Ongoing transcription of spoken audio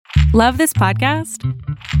Love this podcast?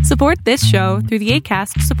 Support this show through the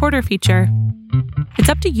Acast supporter feature. It's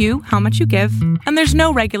up to you how much you give, and there's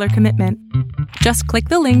no regular commitment. Just click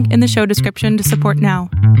the link in the show description to support now.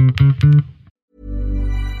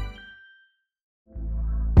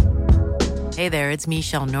 Hey there, it's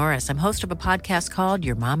Michelle Norris. I'm host of a podcast called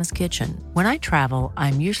Your Mama's Kitchen. When I travel,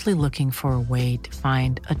 I'm usually looking for a way to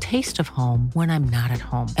find a taste of home when I'm not at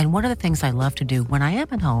home. And one of the things I love to do when I am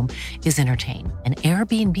at home is entertain. And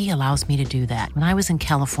Airbnb allows me to do that. When I was in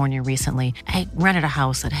California recently, I rented a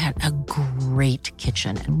house that had a great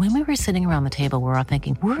kitchen. And when we were sitting around the table, we were all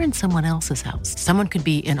thinking, we're in someone else's house. Someone could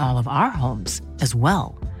be in all of our homes as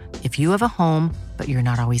well. If you have a home, but you're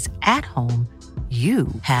not always at home, you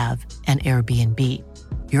have an Airbnb.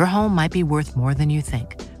 Your home might be worth more than you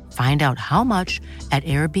think. Find out how much at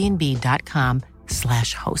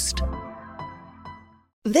airbnb.com/host.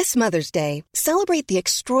 This Mother's Day, celebrate the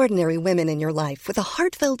extraordinary women in your life with a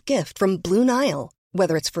heartfelt gift from Blue Nile.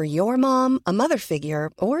 Whether it's for your mom, a mother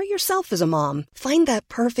figure, or yourself as a mom, find that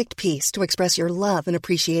perfect piece to express your love and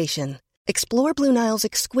appreciation. Explore Blue Nile's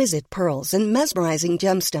exquisite pearls and mesmerizing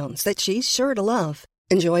gemstones that she's sure to love.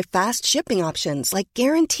 Enjoy fast shipping options like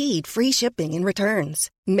guaranteed free shipping and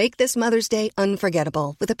returns. Make this Mother's Day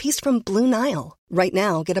unforgettable with a piece from Blue Nile. Right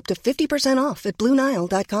now, get up to 50% off at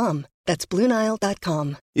BlueNile.com. That's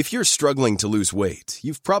BlueNile.com. If you're struggling to lose weight,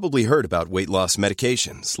 you've probably heard about weight loss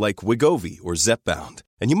medications like Wegovy or Zepbound,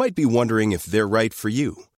 and you might be wondering if they're right for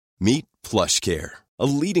you. Meet PlushCare, a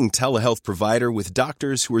leading telehealth provider with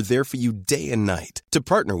doctors who are there for you day and night to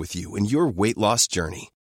partner with you in your weight loss journey.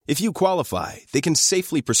 If you qualify, they can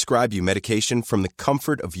safely prescribe you medication from the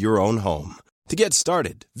comfort of your own home. To get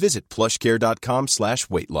started, visit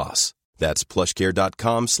plushcare.com/weightloss. That's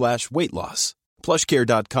plushcare.com/weightloss.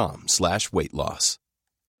 plushcare.com/weightloss.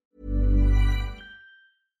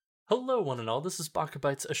 Hello, one and all. This is Baka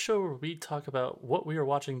Bites, a show where we talk about what we are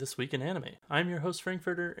watching this week in anime. I'm your host,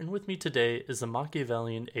 Frankfurter, and with me today is the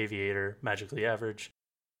Machiavellian Aviator, Magically Average.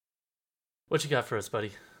 What you got for us,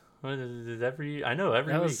 buddy? Every week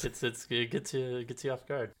it gets you off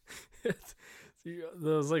guard. That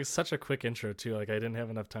was like such a quick intro too. Like I didn't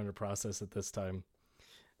have enough time to process it this time.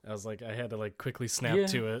 I was like, I had to like quickly snap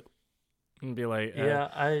to it and be like,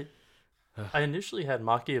 I initially had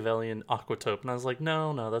Machiavellian Aquatope, and I was like,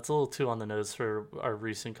 no, that's a little too on the nose for our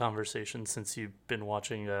recent conversation since you've been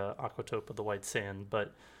watching Aquatope of the White Sand.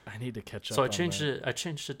 But I need to catch up. So I changed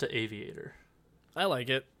it to Aviator. I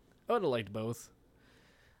like it. I would have liked both.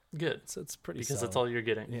 Good. It's pretty because solid. That's all you're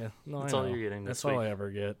getting. Yeah, no, that's all you're getting. That's all I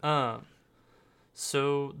ever get.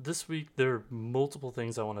 So this week there are multiple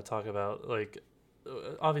things I want to talk about. Like,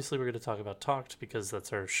 obviously we're going to talk about Talked because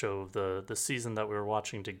that's our show of the season that we were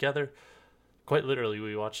watching together. Quite literally,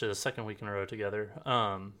 we watched it a second week in a row together.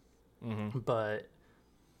 But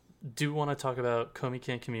do want to talk about Komi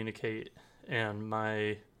Can't Communicate and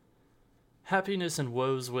my happiness and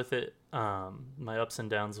woes with it, my ups and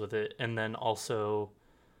downs with it, and then also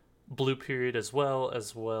Blue Period as well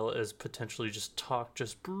as potentially just talk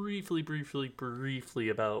just briefly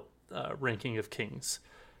about Ranking of Kings.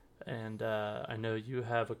 And I know you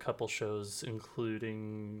have a couple shows,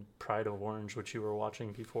 including Pride of Orange, which you were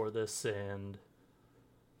watching before this, and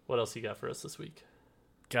what else you got for us this week?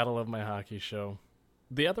 Gotta love my hockey show.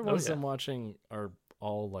 The other ones I'm watching are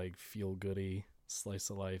all like feel-goody slice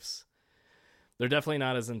of lifes. They're definitely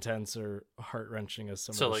not as intense or heart-wrenching as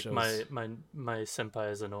some of the shows. So, like, my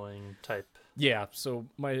senpai is annoying type. Yeah, so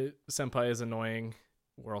my senpai is annoying.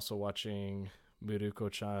 We're also watching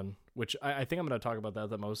Muruko-chan, which I think I'm going to talk about that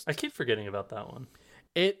the most. I keep forgetting about that one.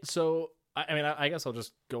 I guess I'll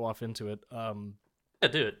just go off into it. Yeah,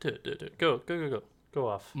 do it. Go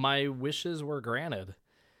off. My wishes were granted.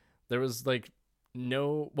 There was, like,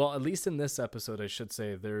 at least in this episode, I should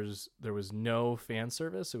say, there was no fan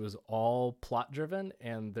service. It was all plot driven,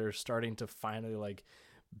 and they're starting to finally like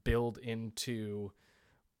build into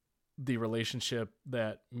the relationship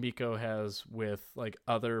that Miko has with like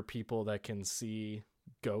other people that can see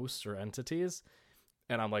ghosts or entities.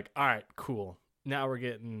 And I'm like, all right, cool. Now we're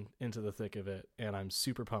getting into the thick of it, and I'm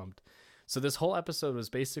super pumped. So this whole episode was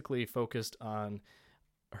basically focused on,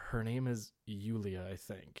 her name is Yulia, I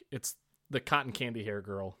think. It's the cotton candy hair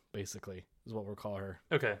girl, basically, is what we'll call her.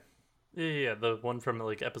 Okay. Yeah, the one from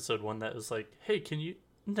like episode 1 that was like, hey, can you...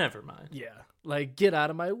 Never mind. Yeah, like, get out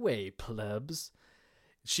of my way, plebs.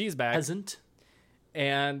 She's back. Hasn't.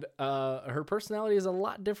 And her personality is a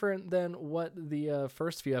lot different than what the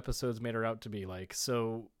first few episodes made her out to be like.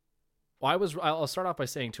 So I'll start off by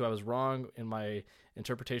saying, too, I was wrong in my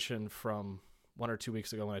interpretation from 1 or 2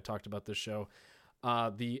 weeks ago when I talked about this show.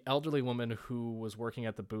 The elderly woman who was working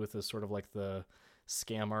at the booth is sort of like the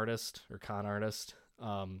scam artist or con artist.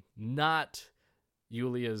 Not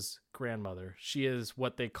Yulia's grandmother. She is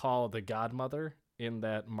what they call the godmother in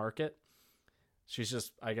that market. She's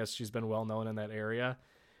just, I guess she's been well known in that area.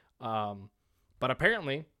 But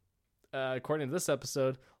apparently, according to this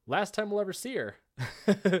episode, last time we'll ever see her.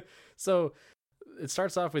 So it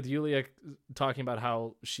starts off with Yulia talking about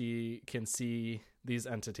how she can see these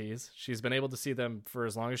entities. She's been able to see them for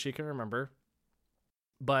as long as she can remember.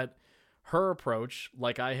 But her approach,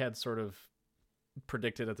 like I had sort of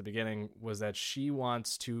predicted at the beginning, was that she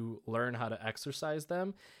wants to learn how to exercise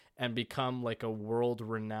them and become like a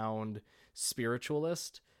world-renowned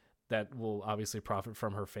spiritualist that will obviously profit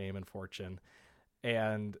from her fame and fortune.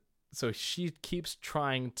 And so she keeps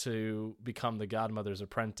trying to become the godmother's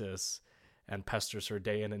apprentice and pesters her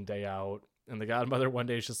day in and day out. And the godmother one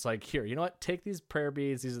day is just like, here, you know what? Take these prayer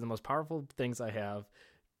beads. These are the most powerful things I have.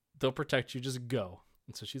 They'll protect you. Just go.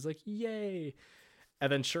 And so she's like, yay.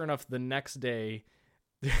 And then sure enough, the next day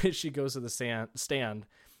she goes to the stand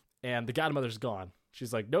and the godmother's gone.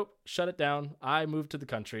 She's like, nope, shut it down. I moved to the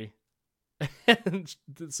country. And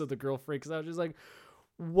so the girl freaks out. She's like,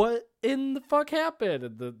 what in the fuck happened?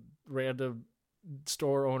 And the random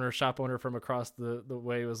shop owner from across the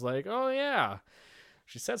way was like, oh yeah,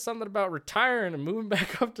 she said something about retiring and moving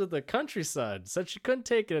back up to the countryside. Said she couldn't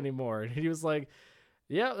take it anymore. And he was like,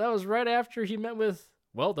 yeah, that was right after he met with,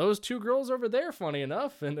 well, those two girls over there, funny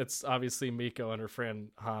enough. And it's obviously Miko and her friend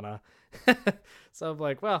Hana. So I'm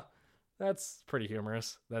like, well, that's pretty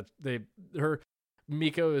humorous that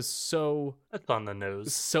Miko is that's on the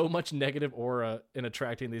nose. So much negative aura in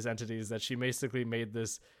attracting these entities that she basically made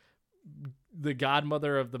the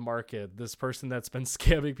godmother of the market, this person that's been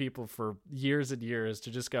scamming people for years and years,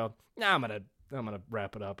 to just go, nah, I'm gonna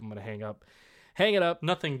wrap it up. I'm gonna hang it up.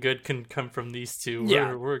 Nothing good can come from these two.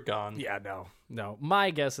 Yeah. We're gone. Yeah, no.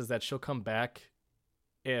 My guess is that she'll come back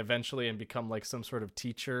eventually and become like some sort of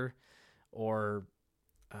teacher or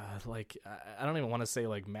like, I don't even want to say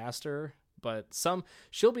like master, but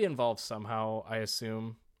she'll be involved somehow, I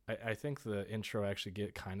assume. I think the intro actually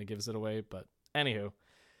kind of gives it away, but anywho.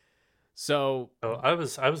 So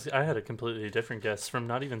I had a completely different guess from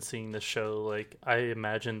not even seeing this show. Like, I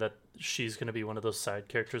imagine that she's going to be one of those side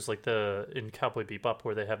characters like in Cowboy Bebop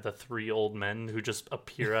where they have the three old men who just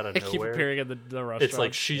appear out of nowhere. Keep appearing at the restaurant. It's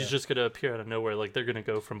like she's just going to appear out of nowhere. Like, they're going to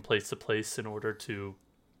go from place to place in order to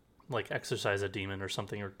like exorcise a demon or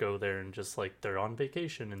something, or go there and just like they're on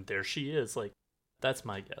vacation and there she is. Like, that's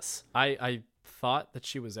my guess. I thought that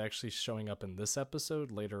she was actually showing up in this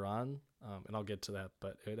episode later on, and I'll get to that,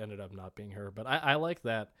 but it ended up not being her. But I like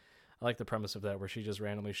that. I like the premise of that, where she just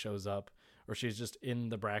randomly shows up, or she's just in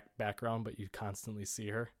the background, but you constantly see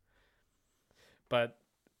her. But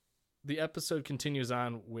the episode continues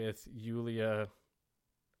on with Yulia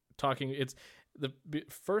talking. The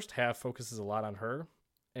first half focuses a lot on her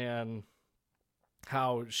and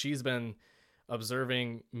how she's been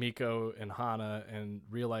observing Miko and Hana and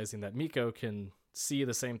realizing that Miko can see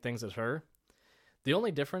the same things as her. The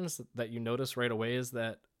only difference that you notice right away is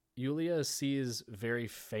that Yulia sees very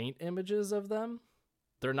faint images of them.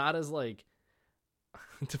 They're not as like,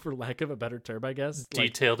 for lack of a better term, I guess,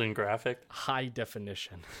 detailed and graphic, high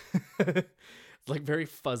definition. Like very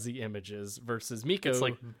fuzzy images versus Miko. It's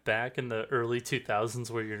like back in the early 2000s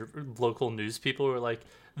where your local news people were like,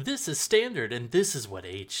 this is standard and this is what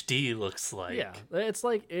HD looks like. Yeah, it's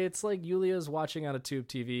like Yulia's watching on a tube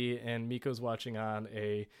TV and Miko's watching on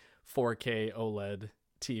a 4K OLED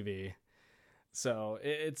TV. So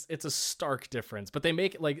it's a stark difference, but they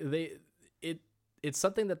make it like it's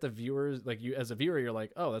something that the viewers, like you as a viewer, you're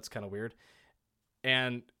like, oh, that's kind of weird.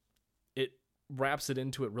 And it wraps it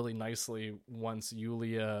into it really nicely once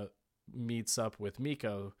Yulia meets up with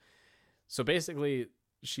Miko. So basically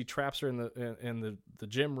she traps her in the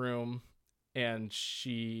gym room, and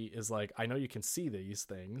she is like, I know you can see these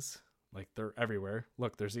things, like they're everywhere.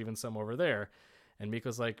 Look, there's even some over there. And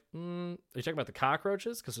Miko's like, are you talking about the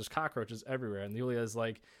cockroaches? Because there's cockroaches everywhere. And Yulia is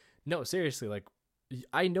like, no, seriously, like,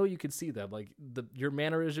 I know you can see them. Like, your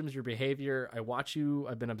mannerisms, your behavior, I watch you.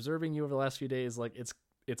 I've been observing you over the last few days. Like,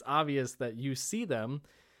 it's obvious that you see them,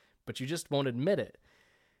 but you just won't admit it.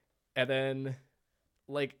 And then,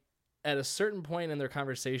 like, at a certain point in their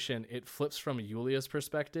conversation, it flips from Yulia's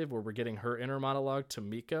perspective, where we're getting her inner monologue, to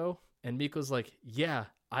Miko. And Miko's like, yeah,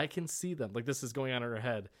 I can see them. Like, this is going on in her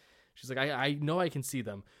head. She's like, I know I can see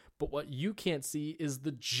them, but what you can't see is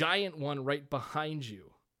the giant one right behind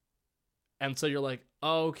you. And so you're like,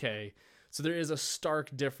 oh, okay. So there is a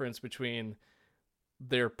stark difference between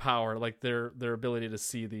their power, like their ability to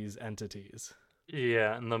see these entities.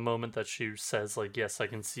 Yeah, and the moment that she says, like, yes, I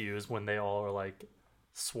can see you, is when they all are like,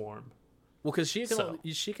 swarm. Well, because she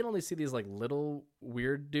can only see these like little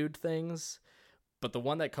weird dude things, but the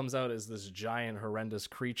one that comes out is this giant, horrendous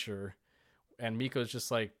creature, and Miko's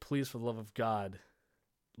just like, please, for the love of God,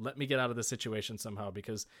 let me get out of this situation somehow,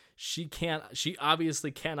 because she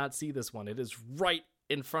obviously cannot see this one. It is right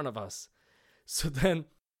in front of us. So then,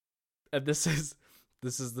 and this is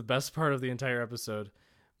the best part of the entire episode.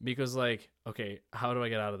 Miko's like, okay, how do I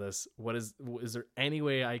get out of this? Is there any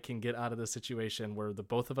way I can get out of this situation where the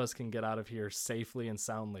both of us can get out of here safely and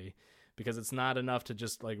soundly? Because it's not enough to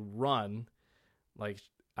just like run. Like,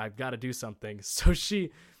 I've got to do something. So she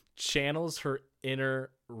channels her inner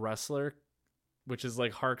wrestler, which is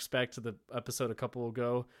like harks back to the episode a couple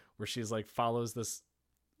ago where she's like follows this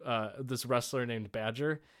wrestler named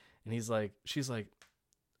Badger, and she's like,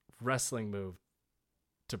 wrestling move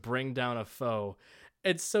to bring down a foe.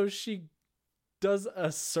 And so she does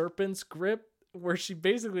a serpent's grip where she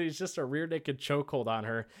basically is just a rear naked chokehold on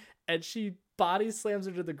her, and she body slams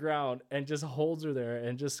her to the ground and just holds her there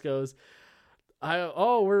and just goes,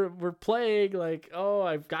 we're playing, like, oh,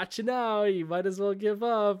 I've got you now, you might as well give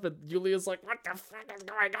up. And Yulia's like, what the fuck is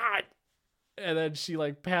going on? And then she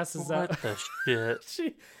like passes out. What the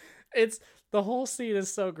shit? The whole scene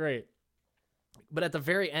is so great. But at the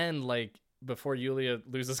very end, like before Yulia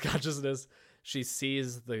loses consciousness, she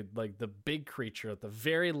sees the big creature at the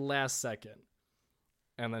very last second.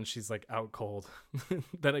 And then she's like out cold.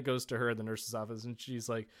 Then it goes to her in the nurse's office, and she's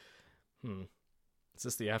like, is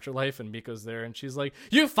this the afterlife? And Miko's there, and she's like,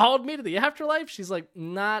 you followed me to the afterlife? She's like,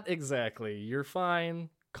 not exactly. You're fine.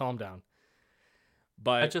 Calm down.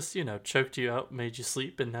 But I just, choked you out, made you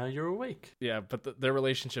sleep, and now you're awake. Yeah, but their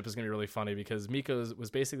relationship is going to be really funny because Miko was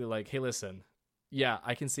basically like, hey, listen, yeah,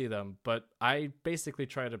 I can see them, but I basically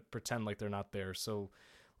try to pretend like they're not there. So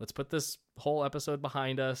let's put this whole episode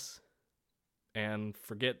behind us and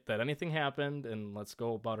forget that anything happened, and let's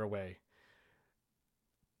go about our way.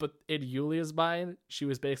 But in Yulia's mind, she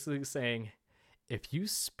was basically saying, if you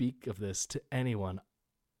speak of this to anyone,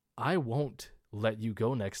 I won't let you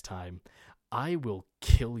go next time. I will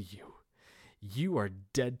kill you. You are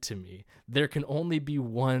dead to me. There can only be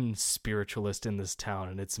one spiritualist in this town,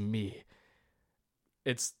 and it's me.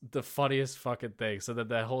 It's the funniest fucking thing. So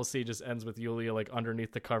that whole scene just ends with Yulia like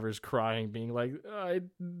underneath the covers crying, being like,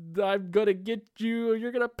 I'm gonna get you.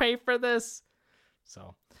 You're gonna pay for this.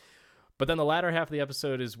 So, but then the latter half of the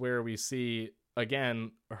episode is where we see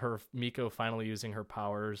again Miko finally using her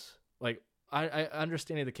powers. Like I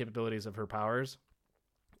understanding the capabilities of her powers.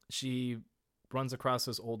 She runs across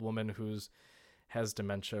this old woman who's has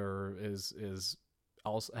dementia or has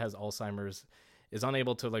Alzheimer's, is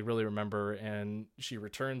unable to like really remember, and she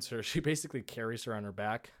returns her. She basically carries her on her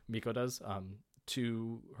back. Miko does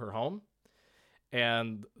to her home,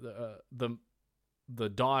 and the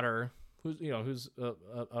daughter who's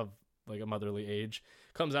of like a motherly age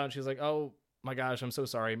comes out, and she's like, oh my gosh, I'm so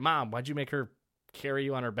sorry, Mom. Why'd you make her carry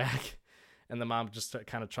you on her back? And the mom just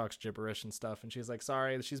kind of talks gibberish and stuff. And she's like,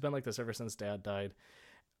 sorry, she's been like this ever since Dad died.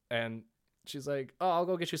 And she's like, oh, I'll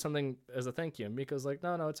go get you something as a thank you. And Miko's like,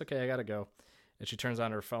 no, it's okay. I got to go. And she turns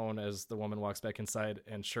on her phone as the woman walks back inside.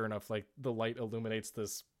 And sure enough, like the light illuminates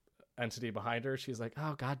this entity behind her. She's like,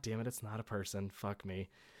 oh, God damn it. It's not a person. Fuck me.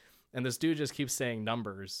 And this dude just keeps saying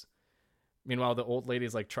numbers. Meanwhile, the old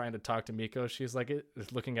lady's like trying to talk to Miko. She's like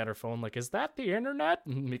looking at her phone like, is that the internet?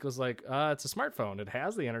 And Miko's like, it's a smartphone. It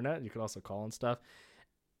has the internet. You could also call and stuff.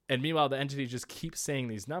 And meanwhile, the entity just keeps saying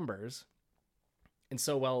these numbers. And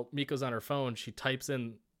so while Miko's on her phone, she types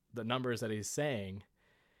in the numbers that he's saying.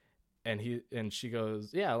 And she goes,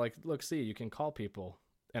 yeah, like, look, see, you can call people.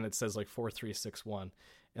 And it says like 4361.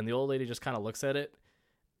 And the old lady just kind of looks at it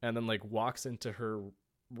and then like walks into her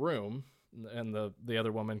room. And the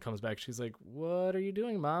other woman comes back. She's like, what are you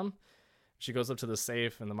doing, Mom? She goes up to the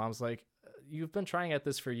safe, and the mom's like, you've been trying at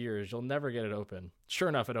this for years. You'll never get it open. Sure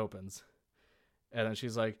enough, it opens. And then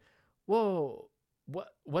she's like, whoa,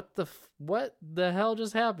 what the hell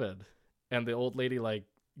just happened? And the old lady like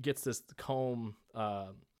gets this comb. I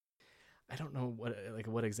don't know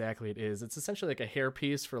what exactly it is. It's essentially like a hair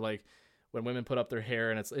piece for like when women put up their hair,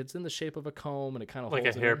 and it's in the shape of a comb, and it kind of like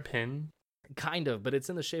holds a hairpin. Kind of, but it's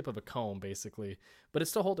in the shape of a comb, basically. But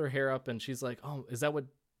it's to hold her hair up, and she's like, oh, is that what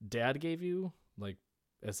Dad gave you? Like,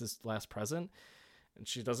 as his last present? And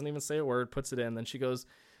she doesn't even say a word, puts it in. Then she goes,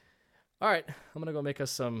 all right, I'm going to go make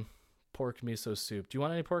us some pork miso soup. Do you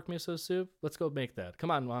want any pork miso soup? Let's go make that.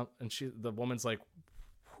 Come on, Mom. And the woman's like,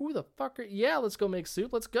 who the fuck are... Yeah, let's go make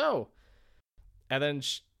soup. Let's go. And then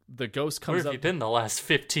the ghost comes up... Where have you been the last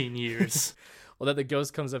 15 years? Well, then the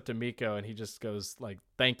ghost comes up to Miko, and he just goes, like,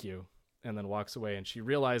 thank you. And then walks away, and she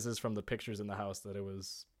realizes from the pictures in the house that it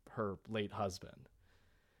was her late husband.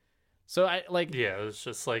 So I like, Yeah, it was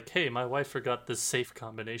just like, hey, my wife forgot this safe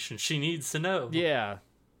combination. She needs to know. yeah.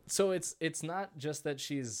 So it's not just that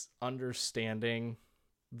she's understanding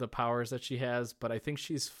the powers that she has, but I think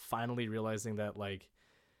she's finally realizing that, like,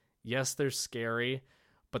 yes, they're scary,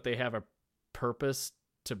 but they have a purpose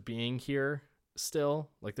to being here still.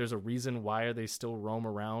 Like, there's a reason why they still roam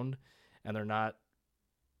around, and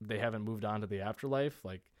they haven't moved on to the afterlife.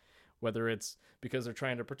 Like, whether it's because they're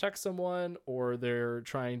trying to protect someone, or they're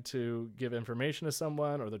trying to give information to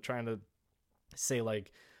someone, or they're trying to say,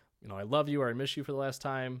 like, you know, I love you, or I miss you for the last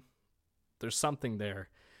time. There's something there.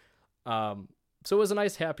 So it was a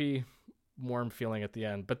nice, happy, warm feeling at the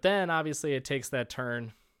end. But then obviously it takes that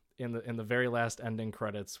turn in the very last ending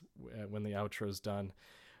credits when the outro's done,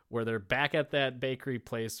 where they're back at that bakery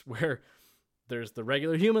place where there's the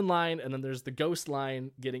regular human line, and then there's the ghost line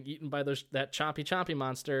getting eaten by that chompy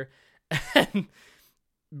monster. And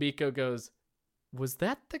Biko goes, was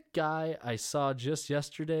that the guy I saw just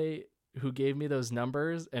yesterday who gave me those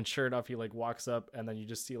numbers? And sure enough, he like walks up, and then you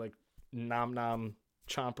just see like Nom Nom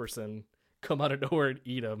Chomperson come out of nowhere and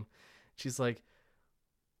eat him. She's like,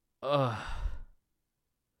 ugh.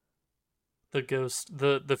 The ghost,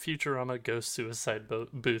 the Futurama ghost suicide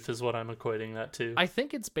booth is what I'm equating that to. I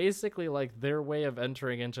think it's basically like their way of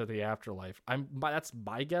entering into the afterlife. That's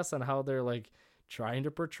my guess on how they're like trying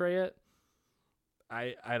to portray it.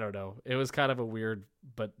 I don't know. It was kind of a weird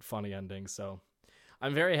but funny ending, so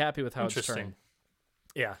I'm very happy with how it's turned.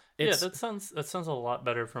 Yeah, that sounds a lot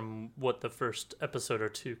better from what the first episode or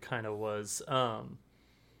two kind of was.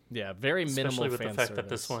 Yeah, very minimal. Especially with fan the fact service. that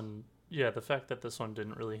this one. Yeah, the fact that this one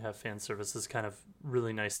didn't really have fan service is kind of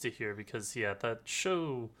really nice to hear, because, yeah, that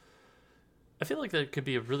show, I feel like that could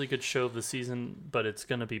be a really good show of the season, but it's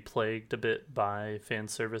going to be plagued a bit by fan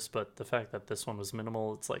service. But the fact that this one was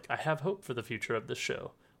minimal, it's like, I have hope for the future of this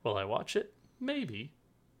show. Will I watch it? Maybe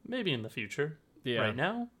in the future. Yeah. Right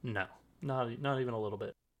now? No, not even a little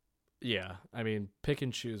bit. Yeah, I mean, pick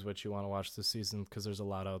and choose what you want to watch this season, because there's a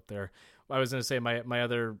lot out there. I was going to say my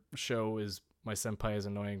other show is My Senpai is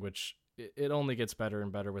Annoying, which it only gets better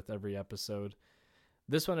and better with every episode.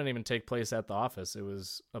 This one didn't even take place at the office. It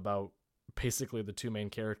was about basically the two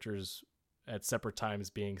main characters at separate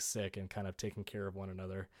times being sick and kind of taking care of one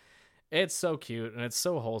another. It's so cute and it's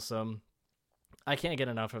so wholesome. I can't get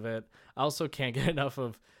enough of it. I also can't get enough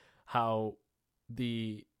of how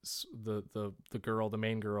the girl, the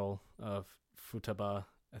main girl of Futaba,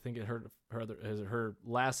 I think her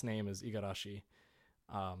last name is Igarashi.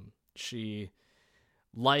 She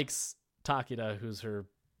likes Takeda, who's her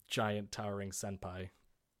giant towering senpai,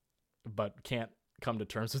 but can't come to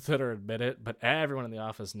terms with it or admit it. But everyone in the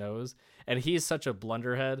office knows, and he's such a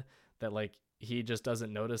blunderhead that like he just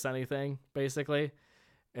doesn't notice anything basically.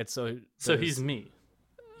 And so he's me.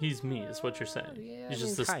 He's me, is what you're saying. Yeah, he's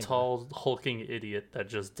just this kinda tall, hulking idiot that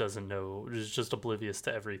just doesn't know, is just oblivious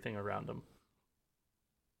to everything around him.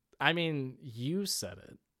 I mean, you said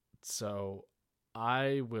it, so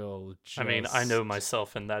I will just... I mean, I know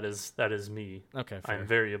myself, and that is me. Okay, fair. I'm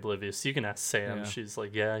very oblivious. You can ask Sam. Yeah. She's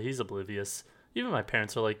like, yeah, he's oblivious. Even my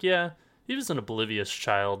parents are like, yeah, he was an oblivious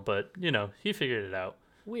child, but, you know, he figured it out.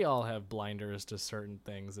 We all have blinders to certain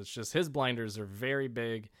things. It's just his blinders are very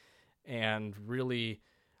big and really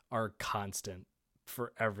are constant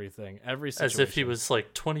for everything, every situation. As if he was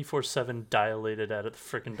like 24/7 dilated at a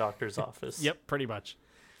freaking doctor's office. Yep, pretty much.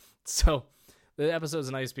 So the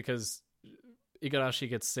episode's nice because Igarashi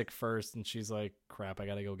gets sick first, and she's like, crap, I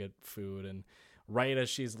gotta go get food. And right as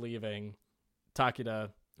she's leaving, Takeda,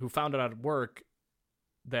 who found out at work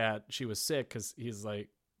that she was sick, because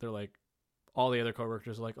they're like, all the other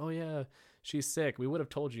coworkers are like, oh yeah, she's sick, we would have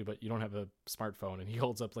told you, but you don't have a smartphone. And he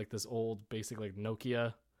holds up like this old basic like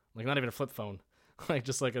Nokia, like not even a flip phone, like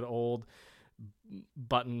just like an old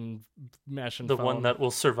button mashing the phone. one that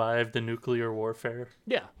will survive the nuclear warfare.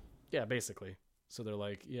 Yeah, basically. So they're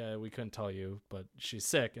like, yeah, we couldn't tell you, but she's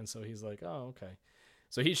sick. And so he's like, oh, okay.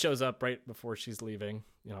 So he shows up right before she's leaving,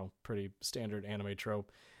 you know, pretty standard anime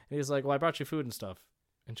trope. And he's like, well, I brought you food and stuff.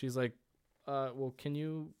 And she's like, well, can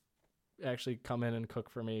you actually come in and cook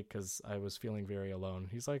for me? Because I was feeling very alone.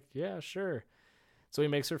 He's like, yeah, sure. So he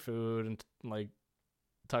makes her food and like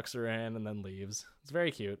tucks her in and then leaves. It's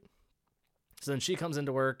very cute. So then she comes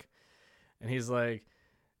into work and he's like,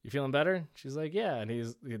 you feeling better? She's like, yeah. And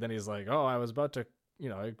he's like, oh, I was about to, you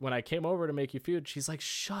know, when I came over to make you food. She's like,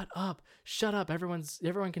 shut up, everyone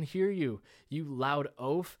can hear you, you loud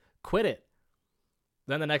oaf, quit it.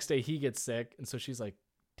 Then the next day he gets sick, and so she's like,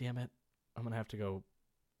 damn it, I'm gonna have to go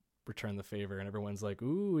return the favor. And everyone's like,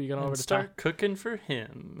 ooh, you gonna over to start cooking for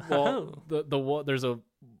him. Well, there's a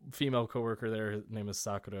female coworker there, her name is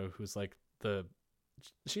Sakura, who's like the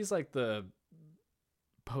she's like the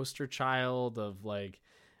poster child of like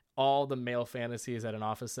all the male fantasies at an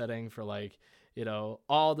office setting for like, you know,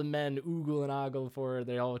 all the men oogle and ogle for her.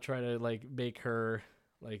 They all try to like make her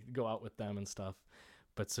like go out with them and stuff.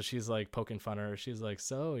 But so she's like poking fun at her. She's like,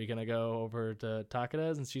 so you gonna go over to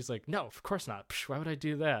Takeda's? And she's like, no, of course not. Psh, why would I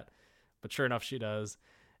do that? But sure enough, she does.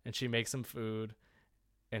 And she makes him food.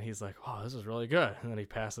 And he's like, oh, this is really good. And then he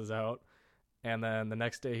passes out. And then the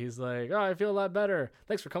next day he's like, oh, I feel a lot better.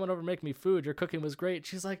 Thanks for coming over and making me food. Your cooking was great.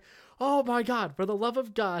 She's like, oh my God, for the love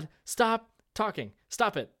of God, stop talking.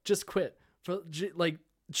 Stop it. Just quit. Like,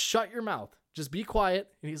 shut your mouth. Just be quiet.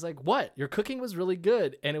 And he's like, what? Your cooking was really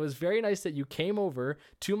good. And it was very nice that you came over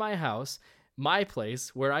to my house, my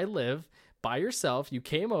place where I live by yourself. You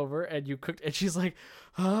came over and you cooked. And she's like,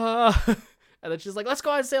 ah. And then she's like, let's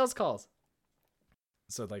go on sales calls.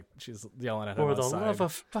 So like she's yelling at him For the outside. love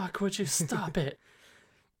of fuck, would you stop it?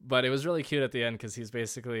 But it was really cute at the end because he's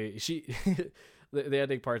basically, the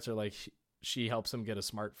ending parts are like she helps him get a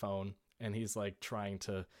smartphone and he's like trying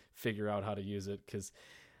to figure out how to use it because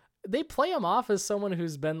they play him off as someone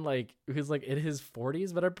who's like in his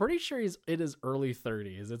 40s, but I'm pretty sure he's in his early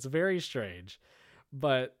 30s. It's very strange.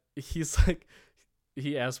 But he's like,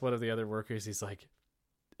 he asked one of the other workers, he's like,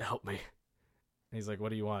 help me. And he's like, what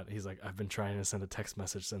do you want? He's like, I've been trying to send a text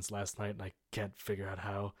message since last night and I can't figure out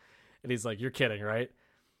how. And he's like, you're kidding, right?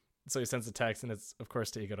 So he sends a text and it's, of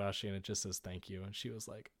course, to Igarashi and it just says thank you. And she was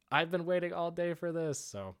like, I've been waiting all day for this.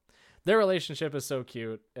 So their relationship is so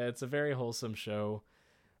cute. It's a very wholesome show.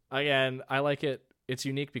 Again, I like it. It's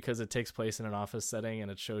unique because it takes place in an office setting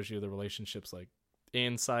and it shows you the relationships like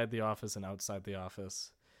inside the office and outside the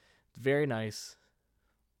office. Very nice.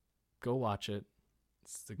 Go watch it.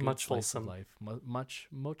 It's a good Much slice wholesome. of life.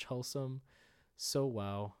 Much wholesome. So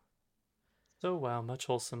wow. So wow, much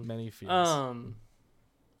wholesome. Many feels.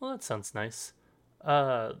 Well, that sounds nice.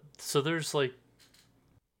 So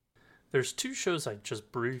there's two shows I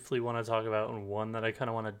just briefly want to talk about, and one that I kind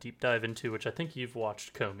of want to deep dive into, which I think you've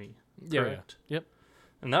watched, Comey. Correct? Yeah. Yep.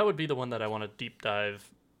 And that would be the one that I want to deep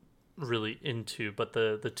dive really into. But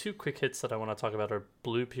the two quick hits that I want to talk about are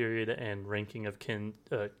Blue Period and Ranking of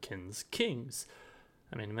Kings.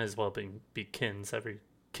 I mean, it might as well be kins. Every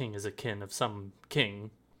king is a kin of some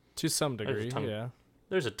king. To some degree, yeah.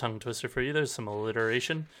 There's a tongue twister for you. There's some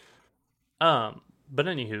alliteration. But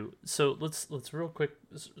anywho, so let's real quick.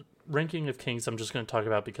 Ranking of Kings I'm just going to talk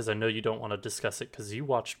about because I know you don't want to discuss it because you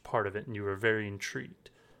watched part of it and you were very intrigued.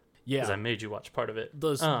 Yeah. Because I made you watch part of it.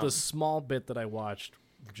 The small bit that I watched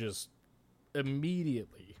just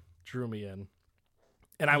immediately drew me in.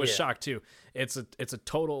 And I was shocked too. It's a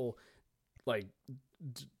total like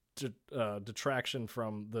detraction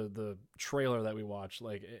from the trailer that we watched.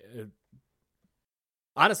 Like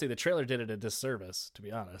honestly, the trailer did it a disservice, to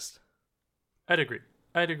be honest. I'd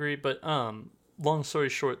agree, but long story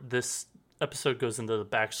short, this episode goes into the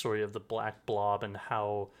backstory of the Black Blob and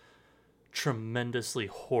how tremendously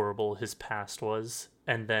horrible his past was,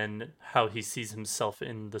 and then how he sees himself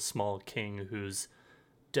in the small king who's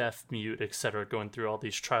deaf, mute, etc., going through all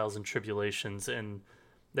these trials and tribulations. And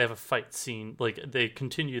they have a fight scene. Like, they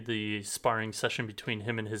continue the sparring session between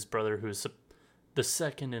him and his brother, who's the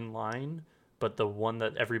second in line, but the one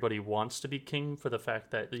that everybody wants to be king for the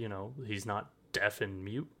fact that, you know, he's not deaf and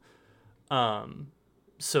mute.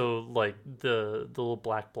 So like the little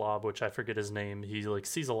black blob, which I forget his name, he like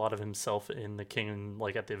sees a lot of himself in the king, and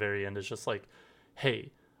like at the very end is just like,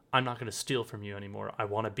 hey, I'm not going to steal from you anymore. I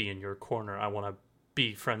want to be in your corner. I want to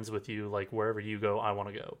be friends with you. Like wherever you go, I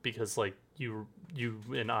want to go, because like you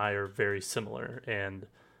and I are very similar, and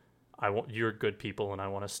you're good people, and I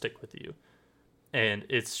want to stick with you. And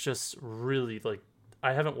it's just really like,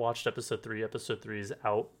 I haven't watched episode 3. Episode 3 is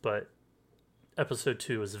out, but episode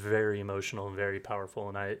 2 is very emotional and very powerful.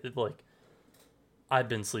 And I've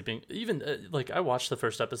been sleeping. Even I watched the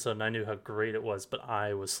first episode and I knew how great it was, but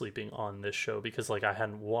I was sleeping on this show because like I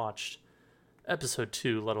hadn't watched episode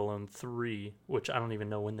 2, let alone 3, which I don't even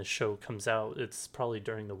know when the show comes out. It's probably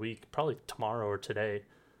during the week, probably tomorrow or today,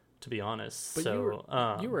 to be honest. But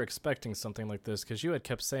so you were expecting something like this because you had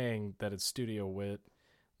kept saying that it's Studio Wit,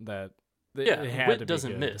 that it had Wit to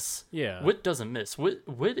doesn't be miss. Yeah, Wit doesn't miss.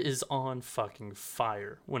 Wit is on fucking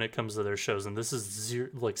fire when it comes to their shows, and this is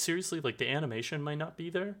seriously, like the animation might not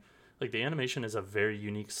be there. Like the animation is a very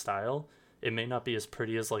unique style. It may not be as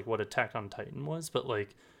pretty as like what Attack on Titan was, but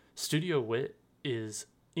like Studio Wit is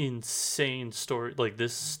insane story. Like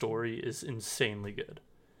this story is insanely good,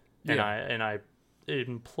 and I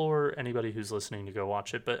implore anybody who's listening to go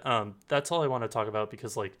watch it. But that's all I want to talk about,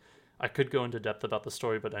 because like I could go into depth about the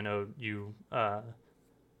story, but I know you,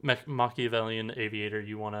 Machiavellian Aviator,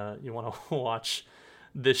 you wanna watch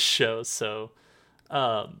this show. So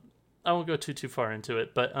I won't go too far into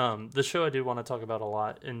it. But the show I do want to talk about a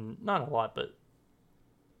lot, and not a lot, but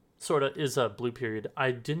sort of, is Blue Period.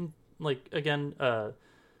 I didn't like, again.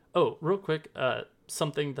 Real quick.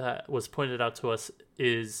 Something that was pointed out to us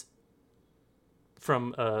is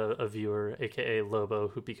from a viewer, aka Lobo,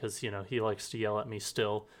 who, because he likes to yell at me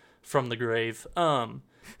still from the grave. I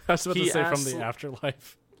was about to say from the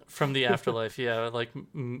afterlife. From the afterlife, yeah, like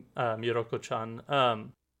Miroko-chan.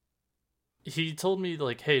 He told me,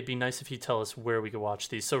 like, hey, it'd be nice if you tell us where we could watch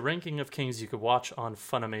these. So Ranking of Kings you could watch on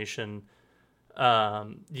Funimation.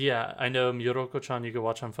 Yeah, I know Miroko-chan you could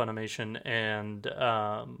watch on Funimation, and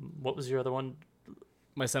what was your other one?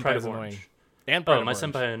 My Senpai is Annoying. And Pride of My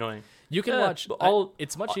Orange. Senpai Annoying. You can watch all.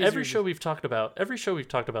 It's much easier. Every show we've talked about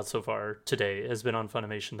so far today has been on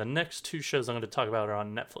Funimation. The next two shows I'm going to talk about are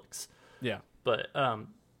on Netflix. Yeah. But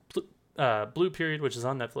Blue Period, which is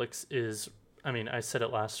on Netflix, is, I mean, I said it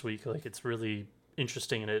last week, like, it's really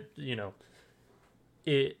interesting, and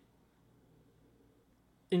it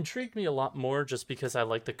intrigued me a lot more just because I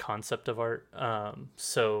like the concept of art.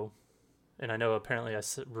 And I know apparently I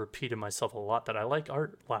repeated myself a lot that I like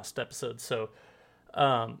art last episode. So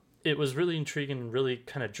it was really intriguing and really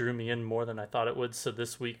kind of drew me in more than I thought it would. So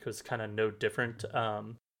this week was kind of no different.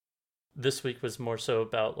 This week was more so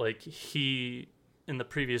about, like, he, in the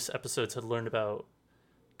previous episodes, had learned about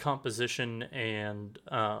composition and...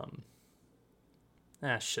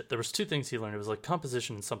 there was two things he learned. It was, like,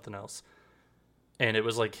 composition and something else. And it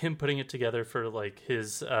was, like, him putting it together for, like,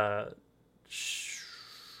 his...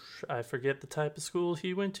 I forget the type of school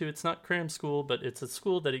he went to. It's not cram school, but it's a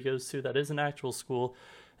school that he goes to that is an actual school.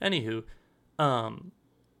 Anywho,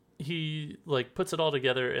 he, like, puts it all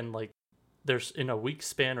together, and, like, there's, in a week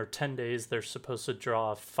span or 10 days, they're supposed to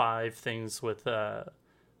draw 5 things with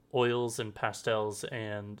oils and pastels,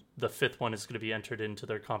 and the 5th one is going to be entered into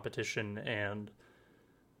their competition and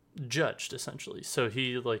judged, essentially. So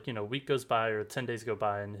he, like, week goes by or 10 days go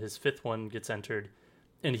by, and his 5th one gets entered.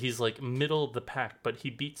 And he's, like, middle of the pack, but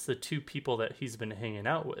he beats the 2 people that he's been hanging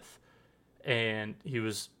out with. And he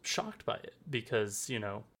was shocked by it because,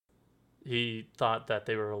 he thought that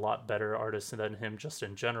they were a lot better artists than him just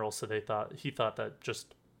in general. So he thought that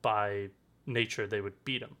just by nature they would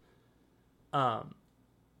beat him.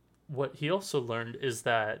 What he also learned is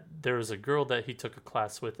that there was a girl that he took a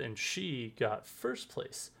class with, and she got first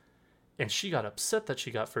place. And she got upset that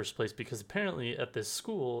she got first place because apparently at this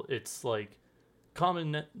school, it's, like,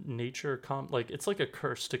 common nature, like, it's like a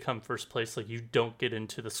curse to come first place. Like, you don't get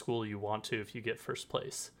into the school you want to if you get first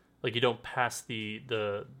place. Like, you don't pass the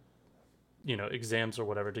exams or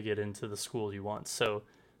whatever to get into the school you want. So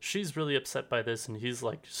she's really upset by this, and he's,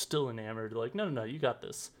 like, still enamored, like, no, you got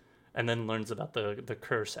this. And then learns about the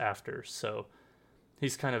curse after. So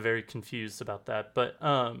he's kind of very confused about that. But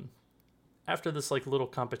after this, like, little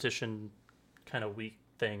competition kind of week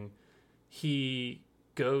thing, he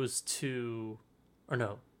goes to... Or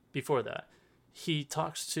no, before that, he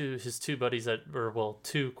talks to his 2 buddies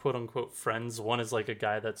 2 quote-unquote friends. One is, like, a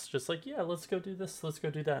guy that's just like, yeah, let's go do this, let's go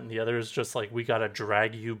do that. And the other is just like, we gotta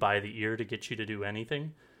drag you by the ear to get you to do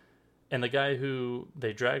anything. And the guy who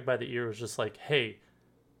they dragged by the ear was just like, hey,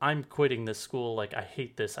 I'm quitting this school. Like, I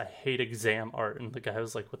hate this. I hate exam art. And the guy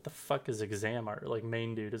was like, what the fuck is exam art? Like,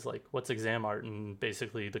 main dude is like, what's exam art? And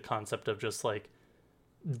basically the concept of just, like,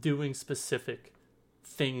 doing specific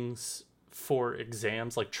things for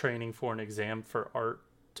exams, like training for an exam for art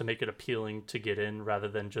to make it appealing to get in, rather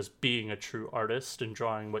than just being a true artist and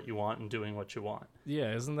drawing what you want and doing what you want.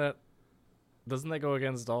 Yeah, doesn't that go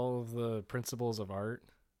against all of the principles of art?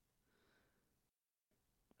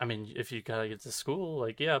 I mean, if you gotta get to school,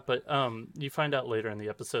 like, yeah, but you find out later in the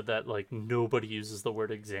episode that, like, nobody uses the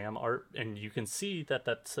word exam art, and you can see that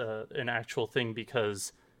that's an actual thing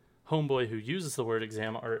because Homeboy, who uses the word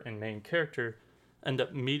exam art, and main character end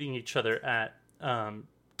up meeting each other at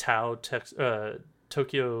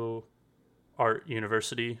Tokyo Art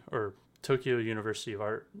University, or Tokyo University of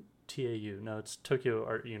Art, TAU. No, it's Tokyo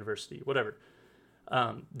Art University, whatever.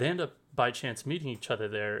 They end up by chance meeting each other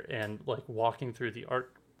there and, like, walking through the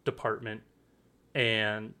art department,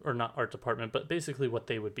 or not art department, but basically what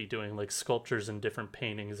they would be doing, like sculptures and different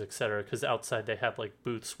paintings, etc. Because outside they have, like,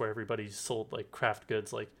 booths where everybody sold, like, craft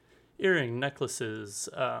goods, like earring, necklaces,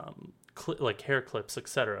 like hair clips,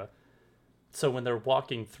 etc. So when they're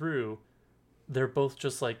walking through, they're both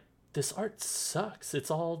just like, this art sucks.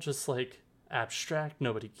 It's all just, like, abstract.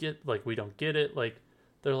 We don't get it. Like,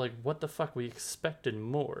 they're like, what the fuck? We expected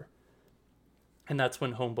more. And that's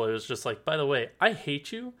when Homeboy was just like, by the way, I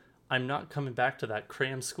hate you. I'm not coming back to that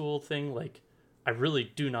cram school thing. Like, I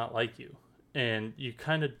really do not like you. and you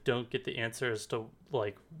kind of don't get the answer as to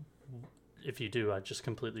like, if you do, I just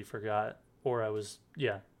completely forgot, or I was,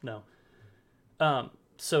 no.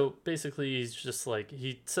 So basically he's just like,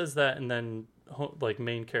 he says that, and then like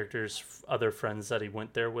main character's other friends that he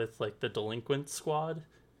went there with, like the delinquent squad,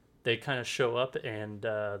 they kind of show up, and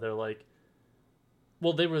they're like,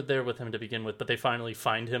 well, they were there with him to begin with, but they finally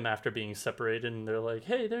find him after being separated, and they're like,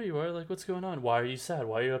 hey, there you are, like, what's going on? Why are you sad?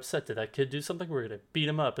 Why are you upset? Did that kid do something? We're gonna beat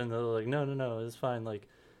him up. And they're like, no, it's fine. Like,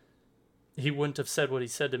 he wouldn't have said what he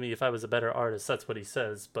said to me if I was a better artist. That's what he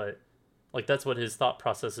says, but like, that's what his thought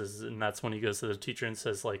process is. And that's when he goes to the teacher and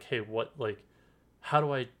says, like, hey, what, like, how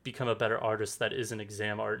do I become a better artist that isn't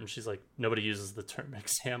exam art? And she's like, nobody uses the term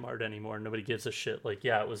exam art anymore. Nobody gives a shit. Like,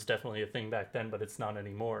 yeah, it was definitely a thing back then, but it's not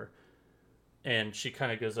anymore. And she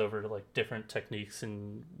kind of goes over to like different techniques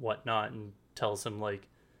and whatnot, and tells him like,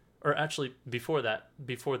 or actually before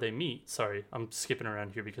they meet, sorry, I'm skipping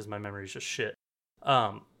around here because my memory's just shit.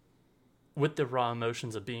 With the raw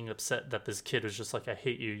emotions of being upset that this kid was just like, I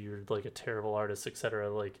hate you, you're like a terrible artist, etc.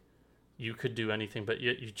 Like, you could do anything, but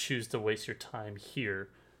yet you choose to waste your time here.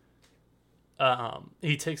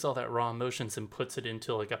 He takes all that raw emotions and puts it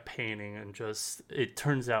into like a painting, and just, it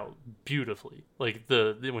turns out beautifully. Like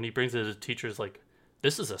when he brings it to the teachers, like,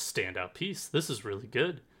 this is a standout piece. This is really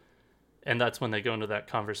good. And that's when they go into that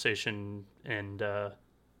conversation, and I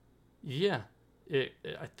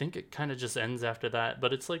think it kind of just ends after that.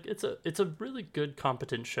 But it's like, it's a really good,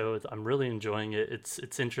 competent show. I'm really enjoying it.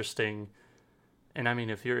 It's interesting. And I mean,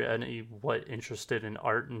 if you're interested in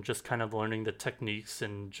art and just kind of learning the techniques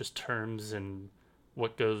and just terms and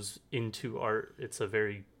what goes into art, it's a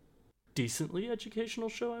very decently educational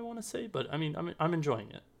show, I want to say. But I mean, I'm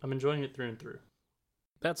enjoying it. I'm enjoying it through and through.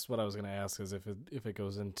 That's what I was going to ask, is if it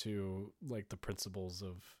goes into like the principles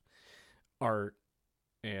of art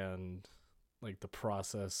and like the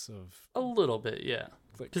process of a little bit, yeah.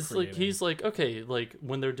 Because like, he's like, okay, like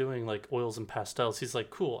when they're doing like oils and pastels, he's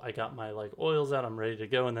like, cool, I got my like oils out, I'm ready to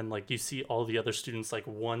go. And then like you see all the other students, like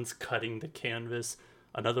one's cutting the canvas,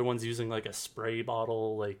 another one's using like a spray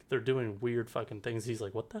bottle, like they're doing weird fucking things. He's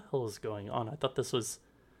like, what the hell is going on? I thought this was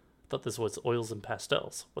oils and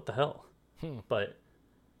pastels. What the hell? But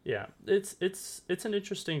yeah, it's an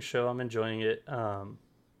interesting show. I'm enjoying it.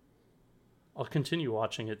 I'll continue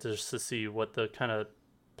watching it just to see what the kind of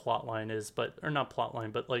plot line is, or not plot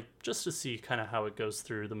line, but like just to see kind of how it goes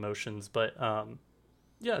through the motions. But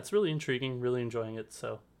yeah, it's really intriguing, really enjoying it.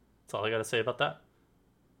 So that's all I got to say about that.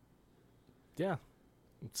 Yeah,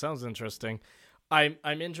 it sounds interesting. I'm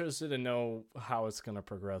interested to know how it's going to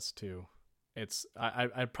progress too.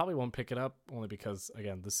 I probably won't pick it up, only because,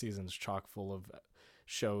 again, this season's chock full of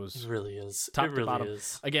shows. It really is. Top it to really bottom.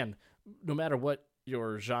 is. Again, no matter what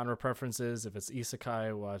your genre preference is, if it's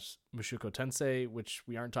isekai, watch Mushoku Tensei, which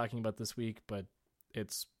we aren't talking about this week, but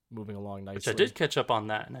it's moving along nicely. Which I did catch up on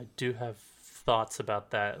that, and I do have thoughts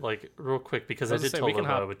about that, like real quick, because I did tell Lobo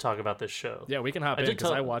I would talk about this show. Yeah, we can hop in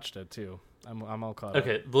because I watched it too. I'm all caught up.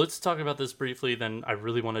 Okay, let's talk about this briefly. Then I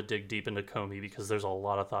really want to dig deep into Komi because there's a